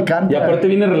 Thiago Y Alcántara. aparte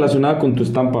viene relacionada con tu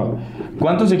estampa.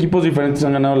 ¿Cuántos equipos diferentes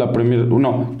han ganado la Premier?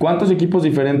 No, ¿cuántos equipos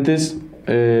diferentes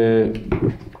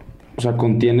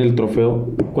contiene el trofeo?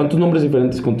 ¿Cuántos nombres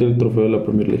diferentes contiene el trofeo de la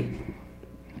Premier League?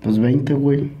 Pues 20,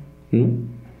 güey. ¿No?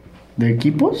 ¿De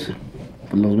equipos?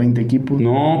 Pues los 20 equipos.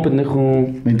 No, pendejo.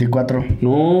 24.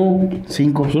 No.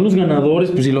 5. Son los ganadores,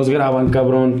 pues si los graban,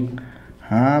 cabrón.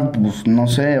 Ah, pues no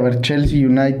sé. A ver, Chelsea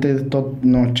United.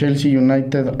 Chelsea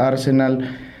United, Arsenal.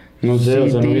 No sé, o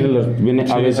sea, no City. viene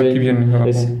Sí, ABC. aquí viene abajo.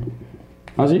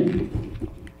 ¿Ah, sí?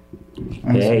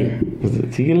 Ah, sí. Ey, pues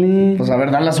síguele. Pues a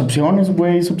ver, dan las opciones,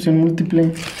 güey. Es opción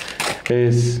múltiple.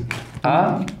 Es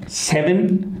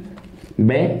A7,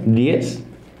 B10,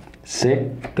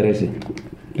 C13.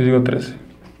 Yo digo 13.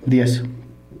 10.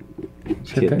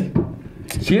 ¿7?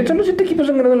 ¿7? ¿Los 7 equipos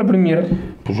han ganado la Premier?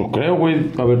 Pues lo creo, güey.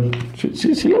 A ver,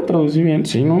 sí la traducí bien,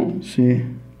 ¿sí, no? Sí,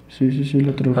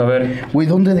 lo otro. A ver, Güey,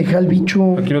 ¿dónde dejé al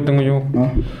bicho? aquí lo tengo yo.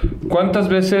 Ah, ¿Cuántas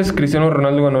veces Cristiano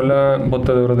Ronaldo ganó la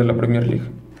bota de oro de la Premier League?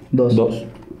 2.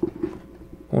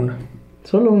 Una.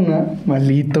 Solo una.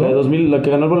 Malito. La de 2000, la que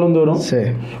ganó el Balón de Oro. Sí.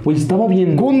 Güey, estaba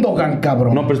bien. Gundogan,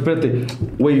 cabrón. No, pero espérate.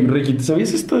 Güey, Ricky, ¿te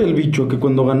sabías esta del bicho? Que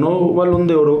cuando ganó Balón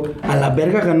de Oro, a la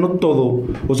verga ganó todo.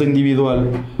 O sea, individual.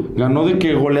 Ganó de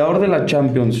que goleador de la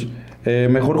Champions,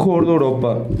 mejor jugador de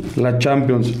Europa, la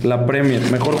Champions, la Premier,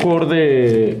 mejor jugador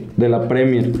de la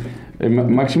Premier,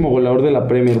 máximo goleador de la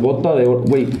Premier, bota de oro.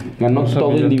 Güey, ganó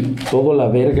todo la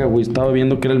verga, güey. Estaba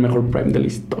viendo que era el mejor Prime de la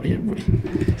historia, güey.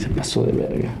 Se pasó de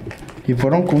verga. Y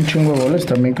fueron con un chingo de goles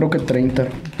también, creo que 30.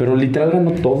 Pero literal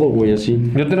ganó todo, güey, así.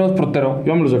 Ya tenemos portero.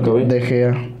 Yo me los acabé. De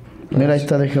Gea. Mira, ahí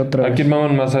está De Gea otra ¿A vez. quién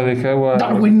maman más? ¿A De Gea o a...?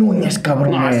 Darwin Núñez,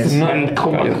 cabrones. No,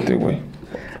 cállate, güey.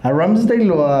 ¿A Ramsdale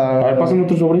o A ver, a...? pásame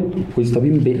otro sobre. Pues está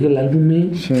bien verga el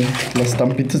álbum, Sí, las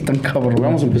estampitas están cabrón.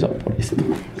 Vamos a empezar por esto.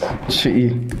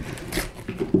 Sí.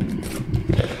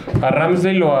 ¿A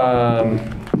Ramsdale o a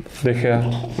De Gea?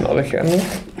 No, De Gea, ¿no?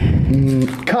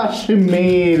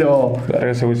 Casemiro.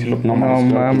 Verga, ese güey sí lo... No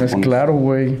mames, claro,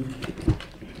 güey.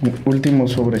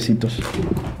 Últimos sobrecitos.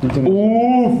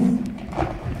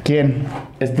 ¿Quién?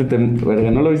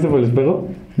 Verga, ¿no lo viste por el espejo?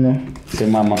 No. Se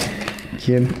mama.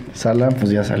 ¿Quién? Sala, pues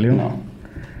ya salió. No.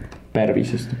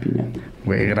 Pervis, piña.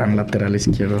 Güey, gran lateral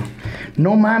izquierdo.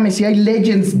 No mames, si hay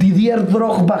Legends. Didier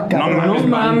Drogba, cabrón. No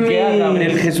mames.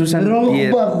 Gabriel Jesús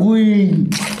Antier. Drogba, güey.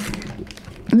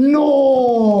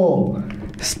 ¡No!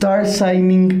 Star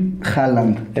Signing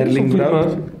Haaland. Erling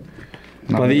Braut.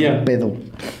 No, Padilla. qué pedo.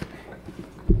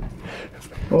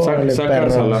 Órale, Saca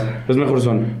perros. Sala. Es mejor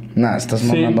son. Nah, estás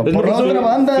mamando. Es ¡Por mejor otra son.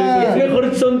 banda! Es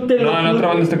mejor son, te lo No, en la otra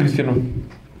banda está Cristiano.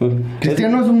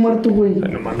 Cristiano es un muerto, güey.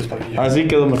 Ay, no mames, Padilla. Así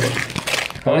quedó mejor.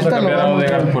 Vamos a Ahorita lo cambiar a vamos,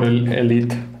 Odegaard güey. por el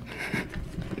Elite.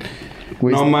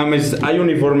 Güey, No mames, hay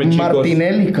uniforme, chicos.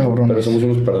 Martinelli, cabrón. Pero somos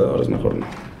unos perdedores, mejor no.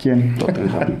 ¿Quién?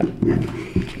 Tottenham.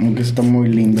 Aunque está muy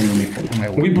lindo el uniforme,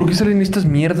 güey. Güey, ¿por qué salen estas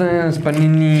mierdas,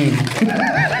 Panini?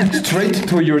 Straight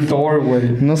to your door,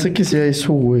 güey. No sé qué sea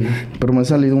eso, güey. Pero me ha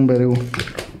salido un vergo.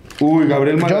 Uy,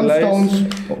 Gabriel John Magaláes. Stones.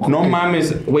 No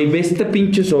mames, güey, ve este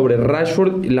pinche sobre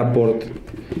Rashford y Laporte.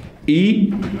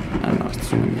 Y... Ah, no, esto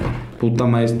es una mierda. Puta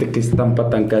madre, qué estampa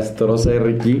tan castrosa de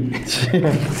Ricky.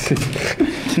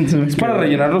 Es para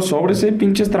rellenar los sobres,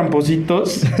 pinches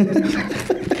trampositos.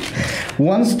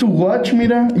 Wants to watch,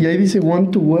 mira. Y ahí dice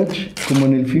want to watch. Como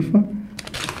en el FIFA.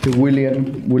 De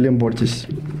William Borges.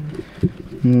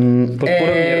 Pues pura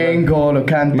mierda. N'Golo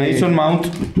Kanté. Mason Mount.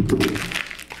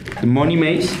 Money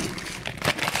Mace.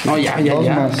 No, ya. Dos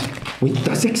más. Güey,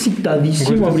 estás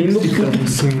excitadísimo abriendo.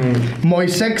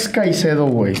 Moisés Caicedo,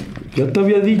 güey. Ya te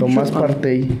había dicho. Tomás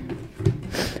Partey.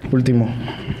 Último.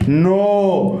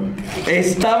 No.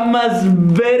 Está más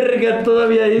verga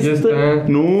todavía Ya esto. está.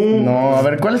 No, a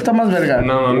ver, ¿cuál está más verga?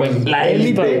 No mames. La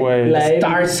élite, güey. la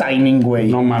Star Signing, güey.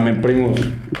 No mames, primo.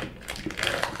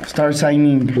 Star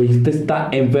Signing. Güey, esta está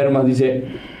enferma. Dice: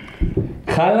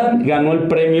 Haaland ganó el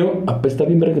premio. Está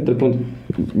bien verga que te pongo.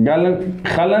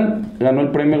 Haaland ganó el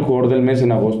premio al jugador del mes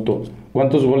en agosto.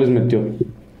 ¿Cuántos goles metió?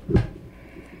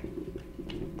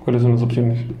 ¿Cuáles son las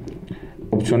opciones?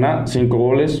 Opción A, 5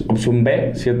 goles. Opción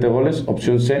B, 7 goles.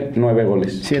 Opción C, 9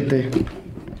 goles. 7.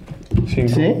 5.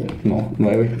 ¿Sí? No,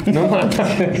 9. No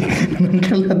mames.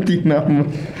 Nunca latinamos.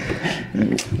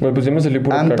 Güey, pues ya me salí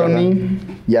por Anthony.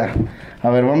 Ya. A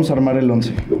ver, vamos a armar el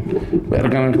 11.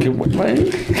 Verga, qué guapa,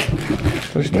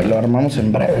 Pues lo armamos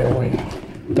en breve, güey.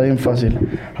 Está bien fácil.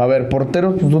 A ver,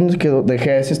 portero, pues ¿dónde quedó? De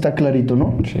Gea, ese está clarito,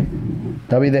 ¿no? Sí.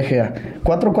 David De Gea.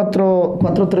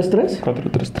 4-4-4-3-3.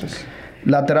 4-3-3.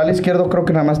 Lateral izquierdo creo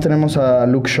que nada más tenemos a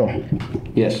Luke Shaw.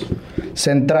 Yes.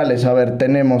 Centrales, a ver,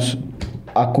 tenemos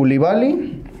a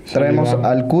Koulibaly, traemos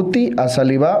Saliba. al Cuti, a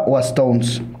Saliba o a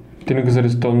Stones. Tiene que ser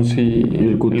Stones y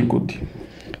el Cuti.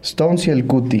 Stones y el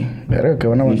Cuti. Verga, que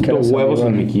van a Necesito banquear a huevos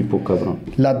Saliba. en mi equipo, cabrón.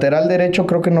 Lateral derecho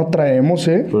creo que no traemos,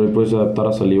 ¿eh? Pero ahí puedes adaptar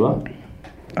a Saliba.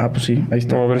 Ah, pues sí, ahí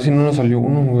está. No, a ver si no nos salió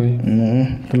uno, güey. No,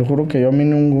 te lo juro que yo a mí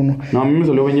ninguno. No, a mí me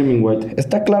salió Benjamin White.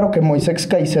 Está claro que Moisés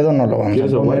Caicedo no lo vamos a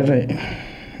 ¿Quieres a poner. White?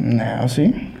 No,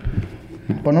 ¿sí?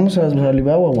 ¿Ponemos a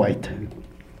Saliba o a White?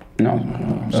 No.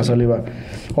 A Saliba.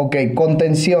 Ok,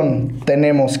 contención.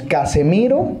 Tenemos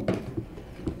Casemiro.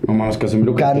 No mames,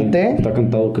 Casemiro. Kanté. Está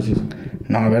cantado casi.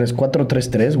 No, a ver, es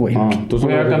 4-3-3, güey. Ah, entonces.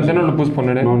 Oye, a Kanté no lo puedes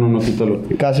poner, ¿eh? No, quítalo.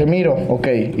 Casemiro, ok.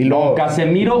 Y luego... No,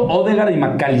 Casemiro, Odegaard y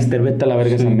McAllister. Vete a la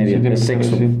verga esa media. tiene Es que ser,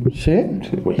 sexo. sí. ¿Sí?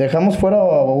 Sí, güey. ¿Dejamos fuera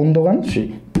a Gundogan?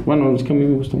 Sí. Bueno, es que a mí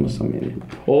me gusta más esa media.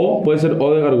 O puede ser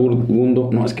Odegaard, Gundo.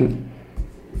 No, es que. No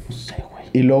sé, güey.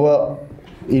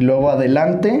 Y luego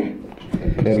adelante.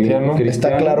 Cristiano.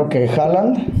 Está claro que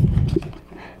Haaland.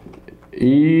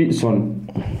 Y Son.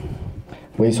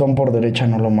 Güey, son por derecha,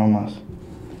 no lo mamas.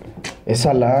 Es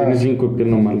Salah. Tiene 5 de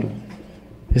pierna malo.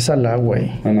 Es Salah,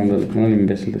 güey. No, el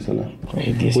imbécil de Salah.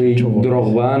 Güey, Güey, 18 goles.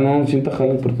 Drogba, no. Sienta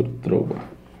Haaland por Drogba.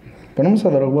 ¿Ponemos a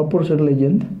Drogba por ser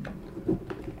leyenda?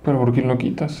 Pero ¿por quién lo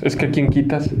quitas? Es que ¿a quién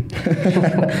quitas?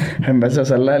 En vez de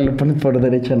Salah lo pones por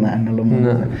derecha, nada, no lo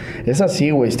mamas. Nah. Es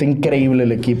así, güey. Está increíble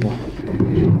el equipo.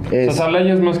 O sea, Salah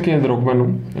ya es más que Drogba, ¿no?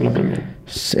 En la Premier.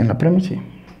 En la Premier, sí.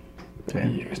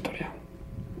 Y la historia.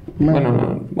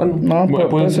 Bueno, No, puede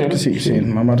puede ser que sí,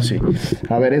 mamar sí.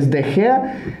 A ver, es De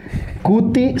Gea,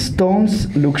 Cuti,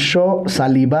 Stones, Luke Shaw,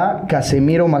 Saliba,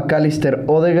 Casemiro, McAllister,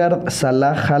 Odegaard,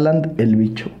 Salah, Haaland, el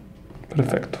bicho.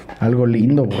 Perfecto. Algo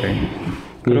lindo, güey.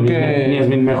 Creo que- Ni es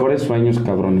mis mejores sueños,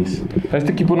 cabrones. A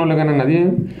este equipo no le gana a nadie,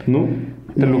 ¿eh? ¿No?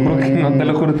 Te lo juro que no, te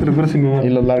lo juro si no. ¿Y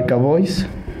los Larca Boys?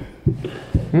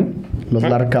 Los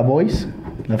Larca Boys,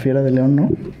 la fiera de León, ¿no?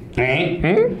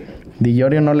 Di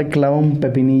Llorio no le clava un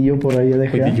pepinillo por ahí a De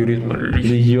Gea. Oye, Yuri es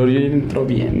malísimo. Y Giorgio entró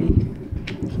bien.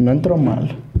 No entró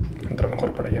mal. Entra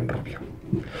mejor para allá en Rubio.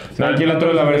 Aquí el otro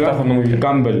de la está verdad, jugando muy bien.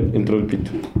 Campbell entró el pito.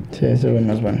 Sí, ese güey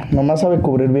no es bueno. Nomás sabe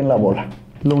cubrir bien la bola.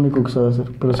 Lo único que sabe hacer.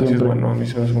 Pero Así es siempre. bueno, a mí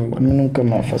se me hace muy A bueno. mí nunca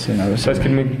me ha fascinado eso. ¿Sabes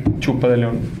quién me chupa de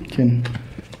León? ¿Quién?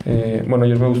 Bueno,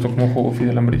 ayer me gustó cómo jugó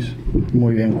Fidel Ambriz.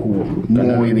 Muy bien jugó.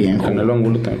 Muy bien jugó. Canelo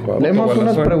Angulo también jugaba. ¿Leemos Balazo,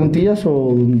 unas preguntillas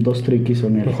o dos triquis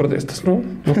son él? Mejor de estas, ¿no?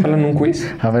 ¿No jalan un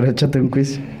quiz? A ver, échate un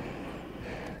quiz.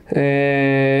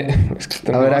 Es que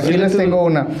está A ver, muy aquí fácil. les tengo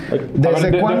una. A ¿Desde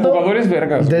ver, de cuándo? jugadores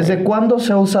vergas, ¿Desde güey. cuándo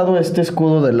se ha usado este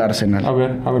escudo del Arsenal? A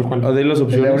ver cuál. A ver las El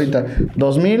de opciones. ahorita.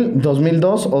 ¿2000,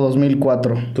 2002 o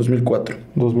 2004? 2004.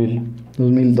 2000.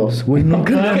 2002. Güey,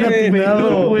 nunca le han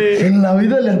atinado, güey. En la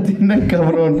vida le atinan,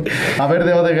 cabrón. A ver,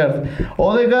 de Odegaard.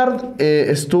 Odegaard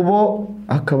estuvo...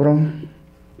 Ah, cabrón.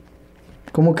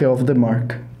 ¿Cómo que off the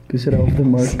mark? ¿Qué será off the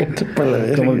mark?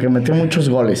 Como que metió muchos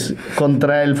goles.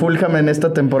 Contra el Fulham en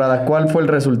esta temporada, ¿cuál fue el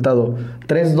resultado?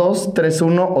 ¿3-2,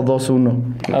 3-1 o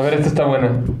 2-1? A ver, esta está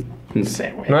buena. No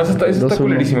sé, güey. No, esa está 2-1.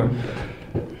 culerísima.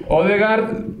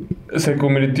 Odegaard se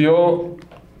convirtió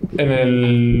en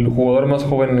el jugador más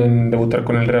joven en debutar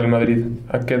con el Real Madrid.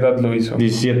 ¿A qué edad lo hizo?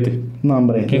 17. No,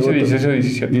 hombre. 15, 16 o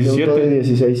 17. Debutó de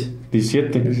 16.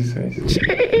 17. 16.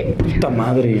 Puta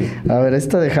madre. A ver,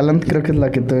 esta de Haaland creo que es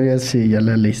la que todavía sí, ya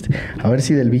la leíste. A ver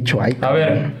si del bicho hay. A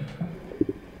ver,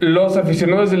 los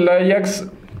aficionados del Ajax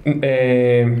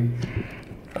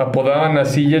apodaban a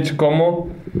Ziyech como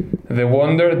The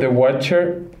Wonder, The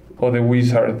Watcher o The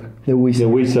Wizard. De The Wizard.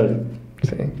 Wizard.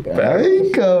 Sí.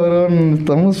 Ay, cabrón.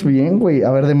 Estamos bien, güey.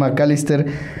 A ver, de McAllister.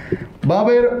 Va a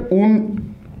haber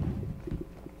un...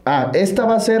 esta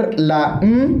va a ser la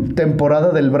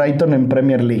temporada del Brighton en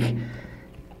Premier League.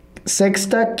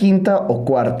 sexta, quinta o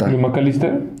cuarta. ¿De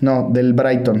McAllister? No, del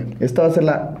Brighton. Esta va a ser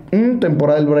la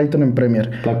temporada del Brighton en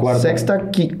Premier. La cuarta. Sexta,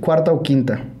 cuarta o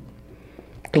quinta.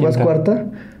 ¿Tú vas cuarta?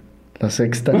 La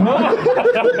sexta.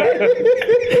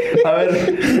 A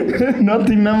ver, no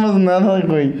atinamos nada,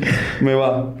 güey. Me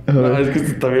va. No, es que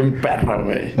esto está bien perra,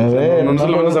 güey. A ver, no se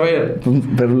lo van a saber.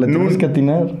 Pero le tienes que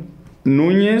atinar.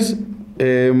 Núñez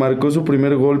marcó su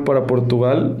primer gol para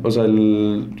Portugal. O sea,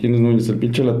 ¿quién es Núñez? El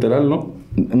pinche lateral, ¿no?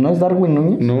 ¿No es Darwin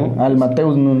Núñez? No. Ah, el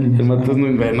Mateus Núñez. El Matheus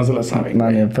Núñez, no se la saben.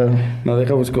 No, ni el pedo. No,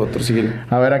 deja buscar otro, sigue.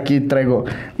 A ver, aquí traigo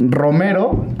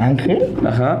Romero, Ángel,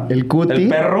 Ajá. el Cuti. El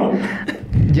perro.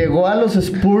 Llegó a los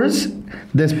Spurs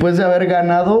después de haber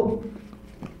ganado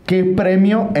 ¿qué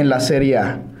premio en la Serie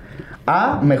A?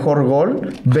 A, mejor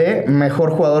gol. B,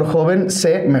 mejor jugador joven.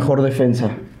 C, mejor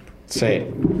defensa. Sí.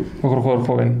 Mejor jugador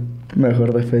joven.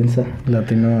 Mejor defensa,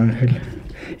 latino Ángel.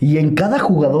 Y en cada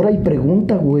jugador hay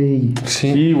pregunta, güey.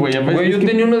 Sí, güey. Güey, yo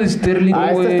tenía uno de Sterling, güey.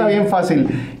 Este está bien fácil.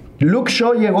 Luke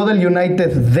Shaw llegó del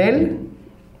United del...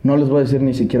 No les voy a decir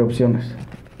ni siquiera opciones.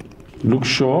 Luke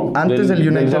Shaw. Antes del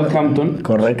United. Del Southampton.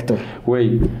 Correcto.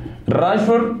 Güey.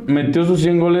 Rashford metió sus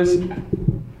 100 goles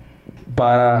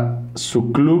para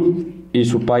su club y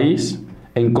su país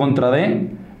en contra de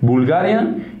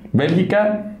Bulgaria,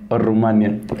 Bélgica o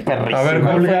Rumania. A ver,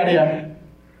 Bulgaria.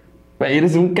 Güey,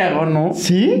 eres un cagón, ¿no?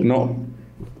 ¿Sí? No.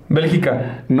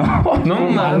 Bélgica. No. No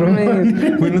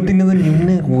mames. Güey, no tiene ni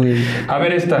una, güey. A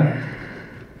ver, esta.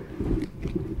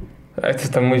 Esta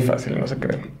está muy fácil, no se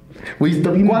creen. Güey,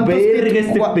 está bien verga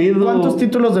este pedo. ¿Cuántos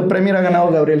títulos de Premier ha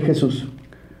ganado Gabriel Jesús?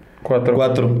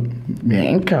 4.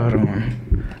 Bien, cabrón.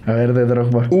 A ver, de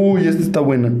Drogba. Uy, esta está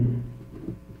buena.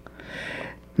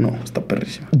 No, está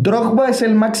perrísima. Drogba es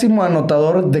el máximo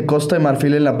anotador de Costa de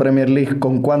Marfil en la Premier League.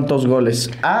 ¿Con cuántos goles?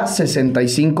 A,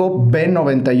 65. B,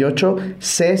 98.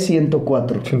 C,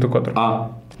 104. 104.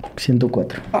 Ah.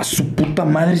 104. A su puta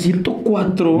madre,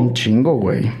 104. Un chingo,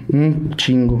 güey. Un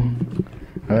chingo.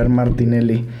 A ver,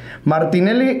 Martinelli.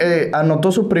 Martinelli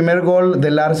anotó su primer gol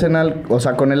del Arsenal, o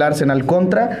sea, con el Arsenal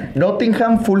contra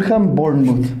Nottingham, Fulham,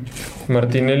 Bournemouth.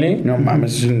 Martinelli. No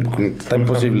mames, está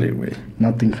imposible, güey.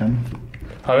 Nottingham.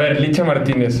 A ver, Licha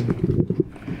Martínez.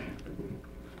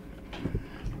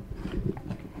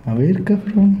 A ver,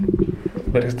 cabrón.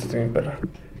 Ver, esta está bien perra.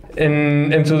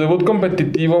 En su debut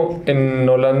competitivo en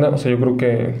Holanda, o sea, yo creo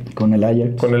que Con el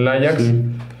Ajax. con el Ajax, Sí.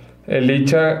 el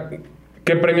Licha,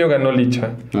 ¿qué premio ganó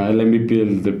Licha? Ah, el MVP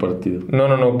del partido.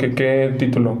 No, ¿qué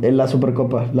título? En la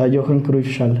Supercopa, la Johan Cruyff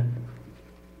Schall.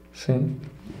 Sí.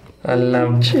 A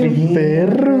la Che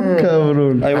perro,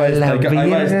 cabrón. Ahí va A la esta, ahí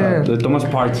va esta. verga. De Thomas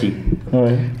Partey. A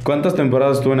ver. ¿Cuántas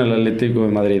temporadas tuvo en el Atlético de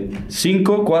Madrid?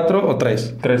 ¿5, 4 o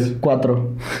 3? 3. 4.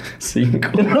 5.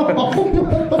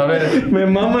 A ver, Me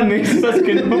maman esas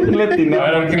que no le a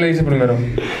ver, ¿quién le dice primero?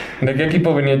 ¿De qué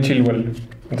equipo venía Chilwell?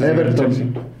 Entonces, Everton. Chelsea.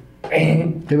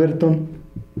 Everton.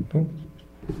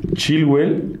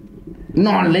 Chilwell.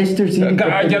 No, Leicester City.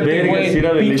 Cállate, Verga, güey. si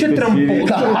era de Pinche Leicester City.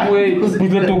 tramposo, güey. Pues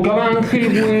le tocaba a Ángel,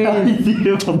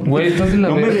 güey. Güey, estás en la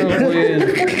No me verga,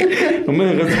 güey. No me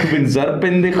dejaste pensar,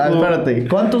 pendejo. Ah, espérate.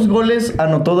 ¿Cuántos goles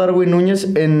anotó Darwin Núñez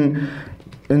en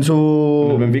su...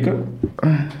 ¿El Benfica?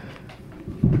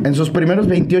 En sus primeros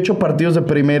 28 partidos de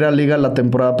Primera Liga la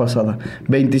temporada pasada?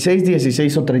 ¿26,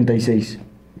 16 o 36?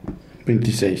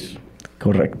 26.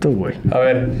 Correcto, güey. A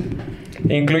ver,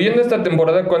 incluyendo esta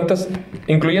temporada, ¿cuántas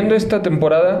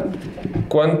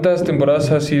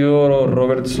temporadas ha sido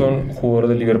Robertson jugador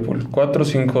de Liverpool? ¿4,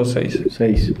 5 o 6?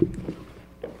 6.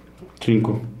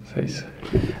 5. 6.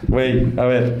 Güey, a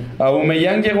ver.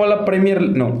 Aubameyang llegó a la Premier...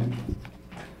 No.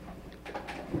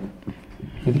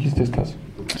 ¿Qué dijiste estas?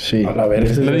 Sí. A la verga.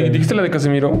 ¿Dijiste la de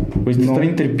Casemiro? Güey, esta está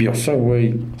bien tripiosa,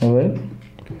 güey. A ver.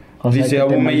 O sea, Dice que te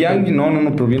Aubameyang... marqué.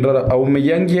 No, pero bien rara.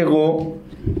 Aubameyang llegó...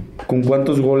 ¿Con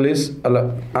cuántos goles a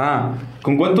la...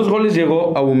 ¿Con cuántos goles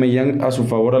llegó Aubameyang a su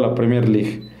favor a la Premier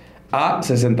League? A,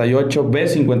 68. B,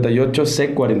 58. C,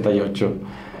 48.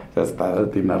 O sea, está de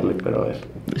atinarle, pero a ver.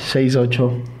 6-8.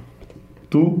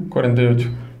 ¿Tú? 48.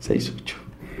 6-8.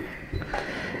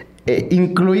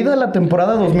 Incluida la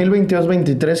temporada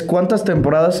 2022-23, ¿cuántas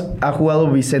temporadas ha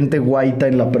jugado Vicente Guaita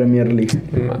en la Premier League?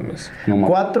 No mames. No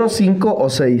mames. ¿4, 5 o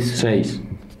 6? 6.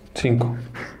 5.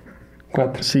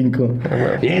 4. 5.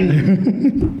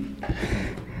 Bien.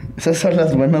 Esas son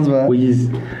las buenas, ¿va? Oye,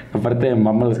 aparte de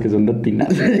mamas las que son de atinar.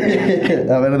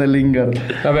 A ver, de Lingard.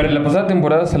 A ver, la pasada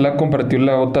temporada Salah compartió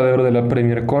la bota de oro de la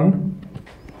Premier con...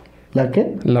 ¿La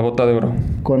qué? La bota de oro.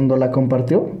 ¿Cuándo la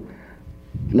compartió?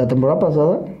 ¿La temporada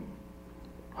pasada?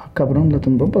 Ah, cabrón, ¿la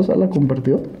temporada pasada la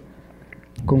compartió?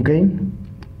 ¿Con Kane?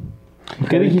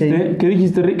 ¿Qué dijiste? ¿Qué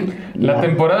dijiste, Rick? La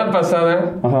temporada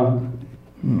pasada Ajá.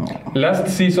 No. Last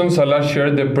season Salah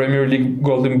shared the Premier League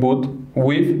Golden Boot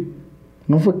with...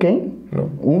 ¿No fue Kane? No.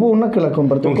 Hubo una que la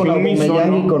compartió con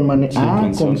Aubameyang y con Mané. Sí,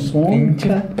 con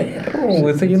Conca. Perro,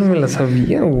 esa yo no me la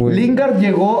sabía, güey. Lingard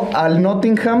llegó al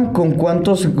Nottingham con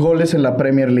 ¿cuántos goles en la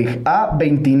Premier League? A,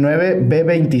 29, B,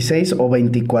 26 o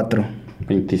 24.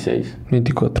 26.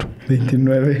 24.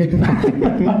 29.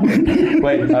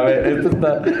 Güey, a ver, esto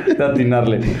está de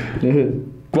atinarle.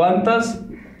 ¿Cuántas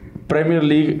Premier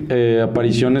League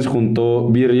apariciones juntó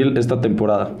Virgil esta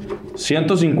temporada?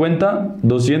 ¿150,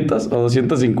 200 o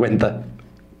 250?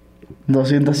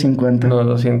 250. No,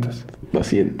 200.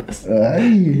 200.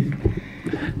 Ay.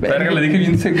 Verga, le dije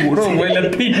bien seguro, güey,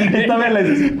 la tiene. Esta vez le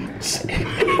dices.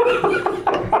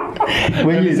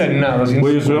 Güey, dice nada, 200.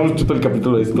 Güey, subamos todo el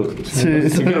capítulo de esto. Sí.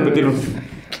 Sí, quiero repetirlo.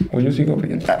 Güey, yo sigo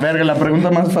riendo. Verga, la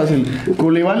pregunta más fácil.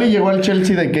 ¿Koulibaly llegó al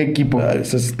Chelsea de qué equipo?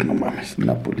 Eso es, no mames,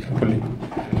 Napoli.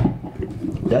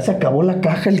 Ya se acabó la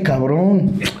caja el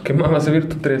cabrón. ¿Qué más vas a ver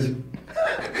tú 3?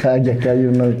 Ay, acá hay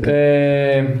uno. Es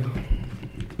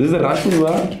de Rashford,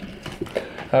 ¿verdad?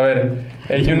 A ver,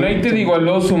 el United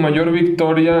igualó su mayor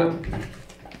victoria.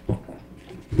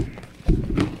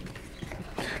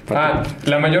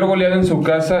 La mayor goleada en su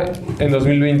casa en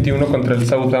 2021 contra el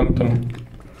Southampton.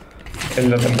 En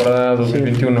la temporada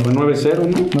 2021. 9-0,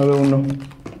 ¿no? 9-1.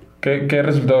 ¿Qué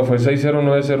resultado fue? ¿6-0,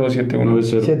 9-0 o 7-1?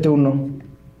 9-0. 7-1.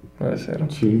 9-0.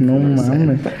 Sí. No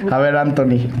mames. A ver,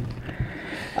 Anthony.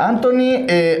 Anthony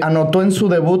anotó en su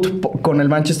debut con el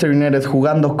Manchester United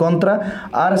jugando contra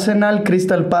Arsenal,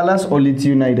 Crystal Palace o Leeds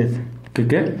United.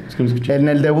 ¿Qué? Es que no escuché. En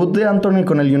el debut de Anthony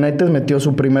con el United metió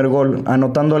su primer gol,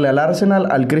 anotándole al Arsenal,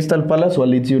 al Crystal Palace o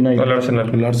al Leeds United. Al Arsenal.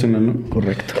 El Arsenal, ¿no?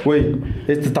 Correcto. Güey,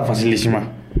 esta está facilísima.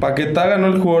 Paquetá ganó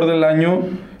el jugador del año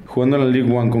jugando en la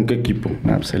League One. ¿Con qué equipo?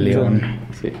 Ah, pues el León.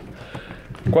 Sí.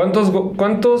 ¿Cuántos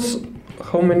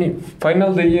how many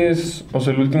final days, o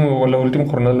sea, la última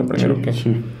jornada de la Premier League?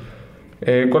 Sí.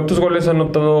 ¿Cuántos goles ha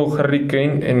anotado Harry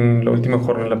Kane en la última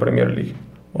jornada de la Premier League?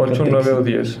 ¿8, 9 o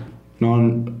 10?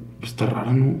 No, está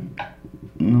raro, ¿no?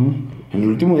 No. En el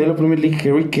último día de la Premier League,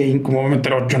 Harry Kane, ¿cómo va a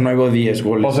meter 8, 9 o 10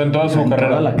 goles? O sea, en toda su carrera.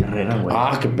 Toda la carrera, güey.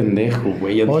 Ah, qué pendejo,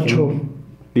 güey. Ya 8.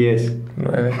 dije 10.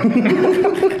 9.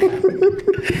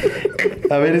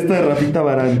 A ver, esta de Rafita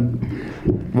Varane.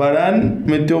 Varane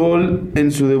metió gol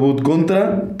en su debut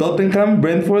contra Tottenham,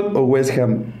 Brentford o West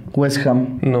Ham. West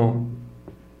Ham. No.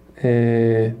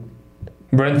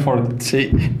 Brentford. Sí.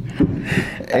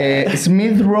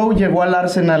 Smith Rowe llegó al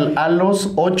Arsenal a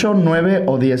los 8, 9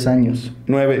 o 10 años.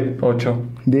 9. 8.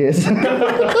 10.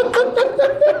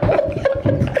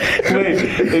 Güey,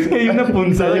 es que hay una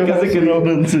punzada que hace que no.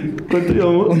 ¿Cuánto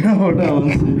llevamos? 1 hora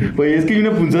 11. Güey, es que hay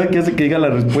una punzada que hace que diga la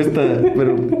respuesta,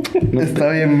 pero. No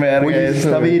Está bien verga Oye, eso.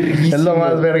 está güey. verguísima. Es lo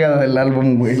más verga del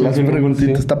álbum, güey. Sí, Las sí,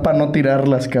 preguntitas. sí. Está para no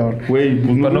tirarlas, cabrón. Güey,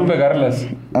 pues Para no pegarlas.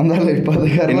 Ándale, para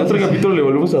dejarlas. En otro capítulo le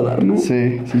volvemos a dar, ¿no?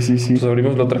 Sí. Pues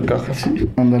abrimos la otra caja.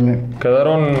 Ándale.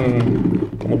 Quedaron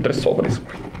como 3 sobres,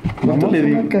 güey. ¿Cuánto Vamos le a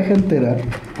dimos? una caja entera.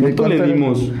 ¿Cuánto le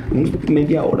dimos?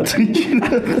 Media hora.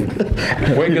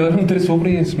 Güey, quedaron 3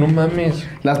 sobres. No mames.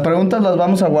 Las preguntas las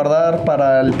vamos a guardar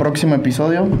para el próximo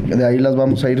episodio. De ahí las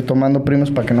vamos a ir tomando,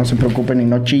 primos, para que no se preocupen y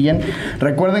no chillen.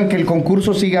 Recuerden que el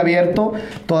concurso sigue abierto.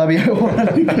 Todavía hay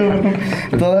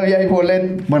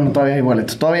boletos. Bueno, todavía hay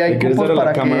boletos. Todavía hay ¿Me quieres cupos dar a la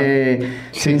para cámara? que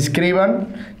se inscriban.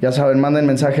 Ya saben, manden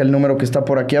mensaje al número que está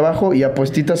por aquí abajo. Y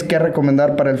apuestitas que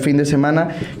recomendar para el fin de semana.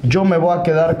 Yo me voy a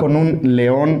quedar con un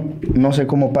León. No sé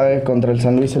cómo pague contra el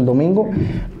San Luis el domingo,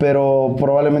 pero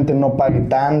probablemente no pague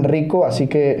tan rico. Así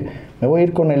que me voy a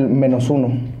ir con el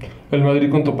 -1. ¿El Madrid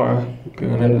cuánto paga? Que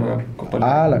gane la Copa del Rey.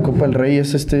 Ah, la Copa del Rey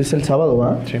es el sábado,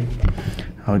 ¿va? Sí.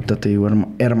 Ahorita te digo,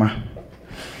 Herma.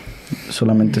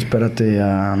 Solamente espérate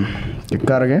a que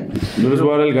cargue. Yo les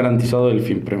voy a dar el garantizado del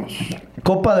fin, primos.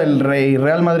 Copa del Rey,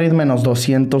 Real Madrid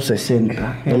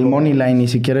 -260. El money line, ni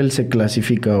siquiera él se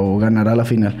clasifica o ganará la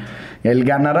final. Él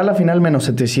ganará la final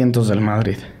 -700 del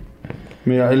Madrid.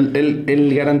 Mira,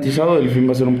 el garantizado del fin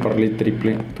va a ser un parlay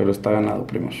triple, pero está ganado,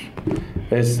 primos.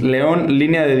 Es León,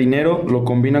 línea de dinero, lo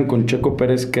combinan con Checo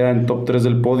Pérez, queda en top 3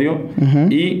 del podio.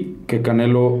 Y que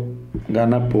Canelo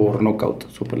gana por knockout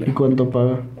su pelea. ¿Y cuánto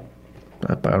paga?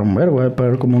 Va a pagar un vergo, va a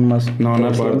pagar como un más. No, no va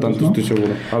a pagar tanto, ¿no? estoy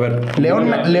seguro. A ver. León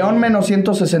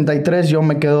 -163, yo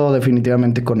me quedo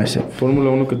definitivamente con ese. Fórmula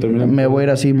 1 que termina. Me voy a ir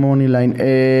así, money line.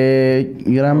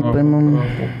 Gran Premio.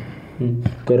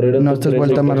 Carrera No, top esta es 3,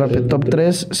 vuelta más carrera rápida. Top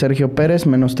 3, Sergio Pérez,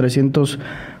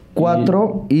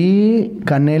 -304. Y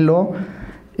Canelo.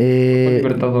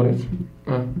 Libertadores.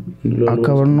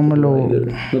 Cabrón, no me lo.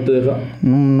 ¿No te deja?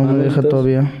 No me deja ¿estás?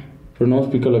 todavía. Pero no,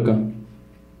 explícalo acá.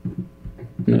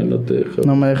 No te deja.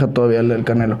 No me deja todavía el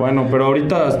Canelo. Bueno, pero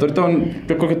hasta ahorita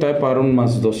yo creo que te voy a pagar un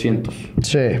más 200.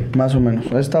 Sí, más o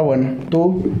menos. Está bueno.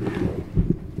 ¿Tú?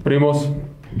 Primos,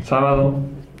 sábado.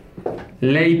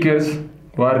 Lakers,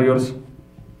 Warriors.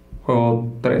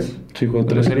 Juego 3. Sí, juego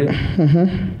de la 3. serie.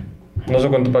 No sé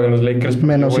cuánto pagan los Lakers. Pero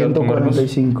Menos voy a tomarlos.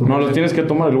 145. No, los tienes que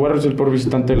tomar. El Warriors es el peor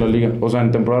visitante de la liga. O sea,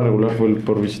 en temporada regular fue el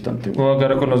peor visitante. Me voy a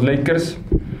quedar con los Lakers.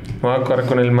 Me voy a quedar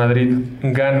con el Madrid.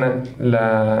 Gana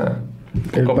la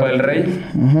Copa del Rey.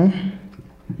 Uh-huh.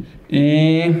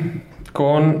 Y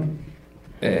con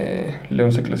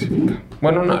León se clasifica.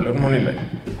 Bueno, no, León Moneyline.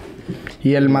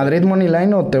 ¿Y el Madrid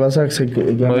Moneyline o te vas a...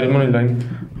 Madrid Moneyline.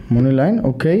 Moneyline,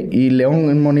 ok. ¿Y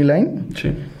León en Moneyline?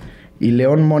 Sí. Y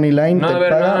León Moneyline te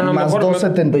paga más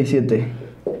 2.77.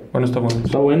 Bueno, está bueno.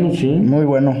 Está bueno, sí. Muy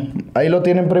bueno. Ahí lo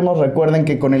tienen, primos. Recuerden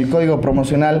que con el código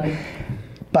promocional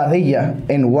Padilla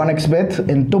en OneXBet,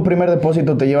 en tu primer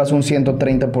depósito te llevas un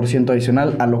 130%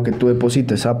 adicional a lo que tú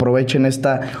deposites. Aprovechen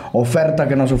esta oferta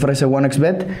que nos ofrece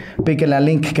OneXBet. Píquenle al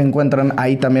link que encuentran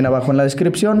ahí también abajo en la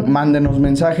descripción. Mándenos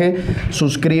mensaje,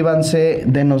 suscríbanse,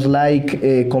 denos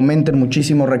like, comenten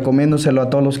muchísimo, recomiéndoselo a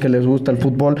todos los que les gusta el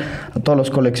fútbol, a todos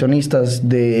los coleccionistas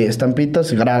de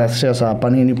estampitas. Gracias a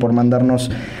Panini por mandarnos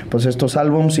pues estos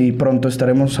álbums, y pronto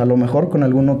estaremos a lo mejor con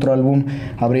algún otro álbum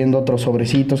abriendo otros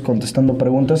sobrecitos, contestando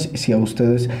preguntas, si a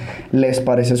ustedes les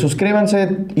parece. Suscríbanse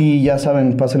y ya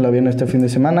saben, pásenla bien este fin de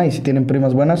semana, y si tienen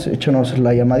primas buenas, échenos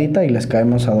la llamadita y les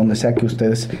caemos a donde sea que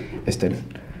ustedes estén.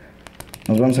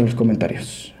 Nos vemos en los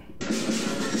comentarios.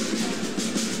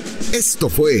 Esto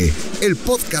fue el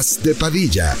podcast de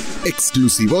Padilla,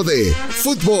 exclusivo de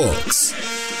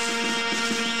Footbox.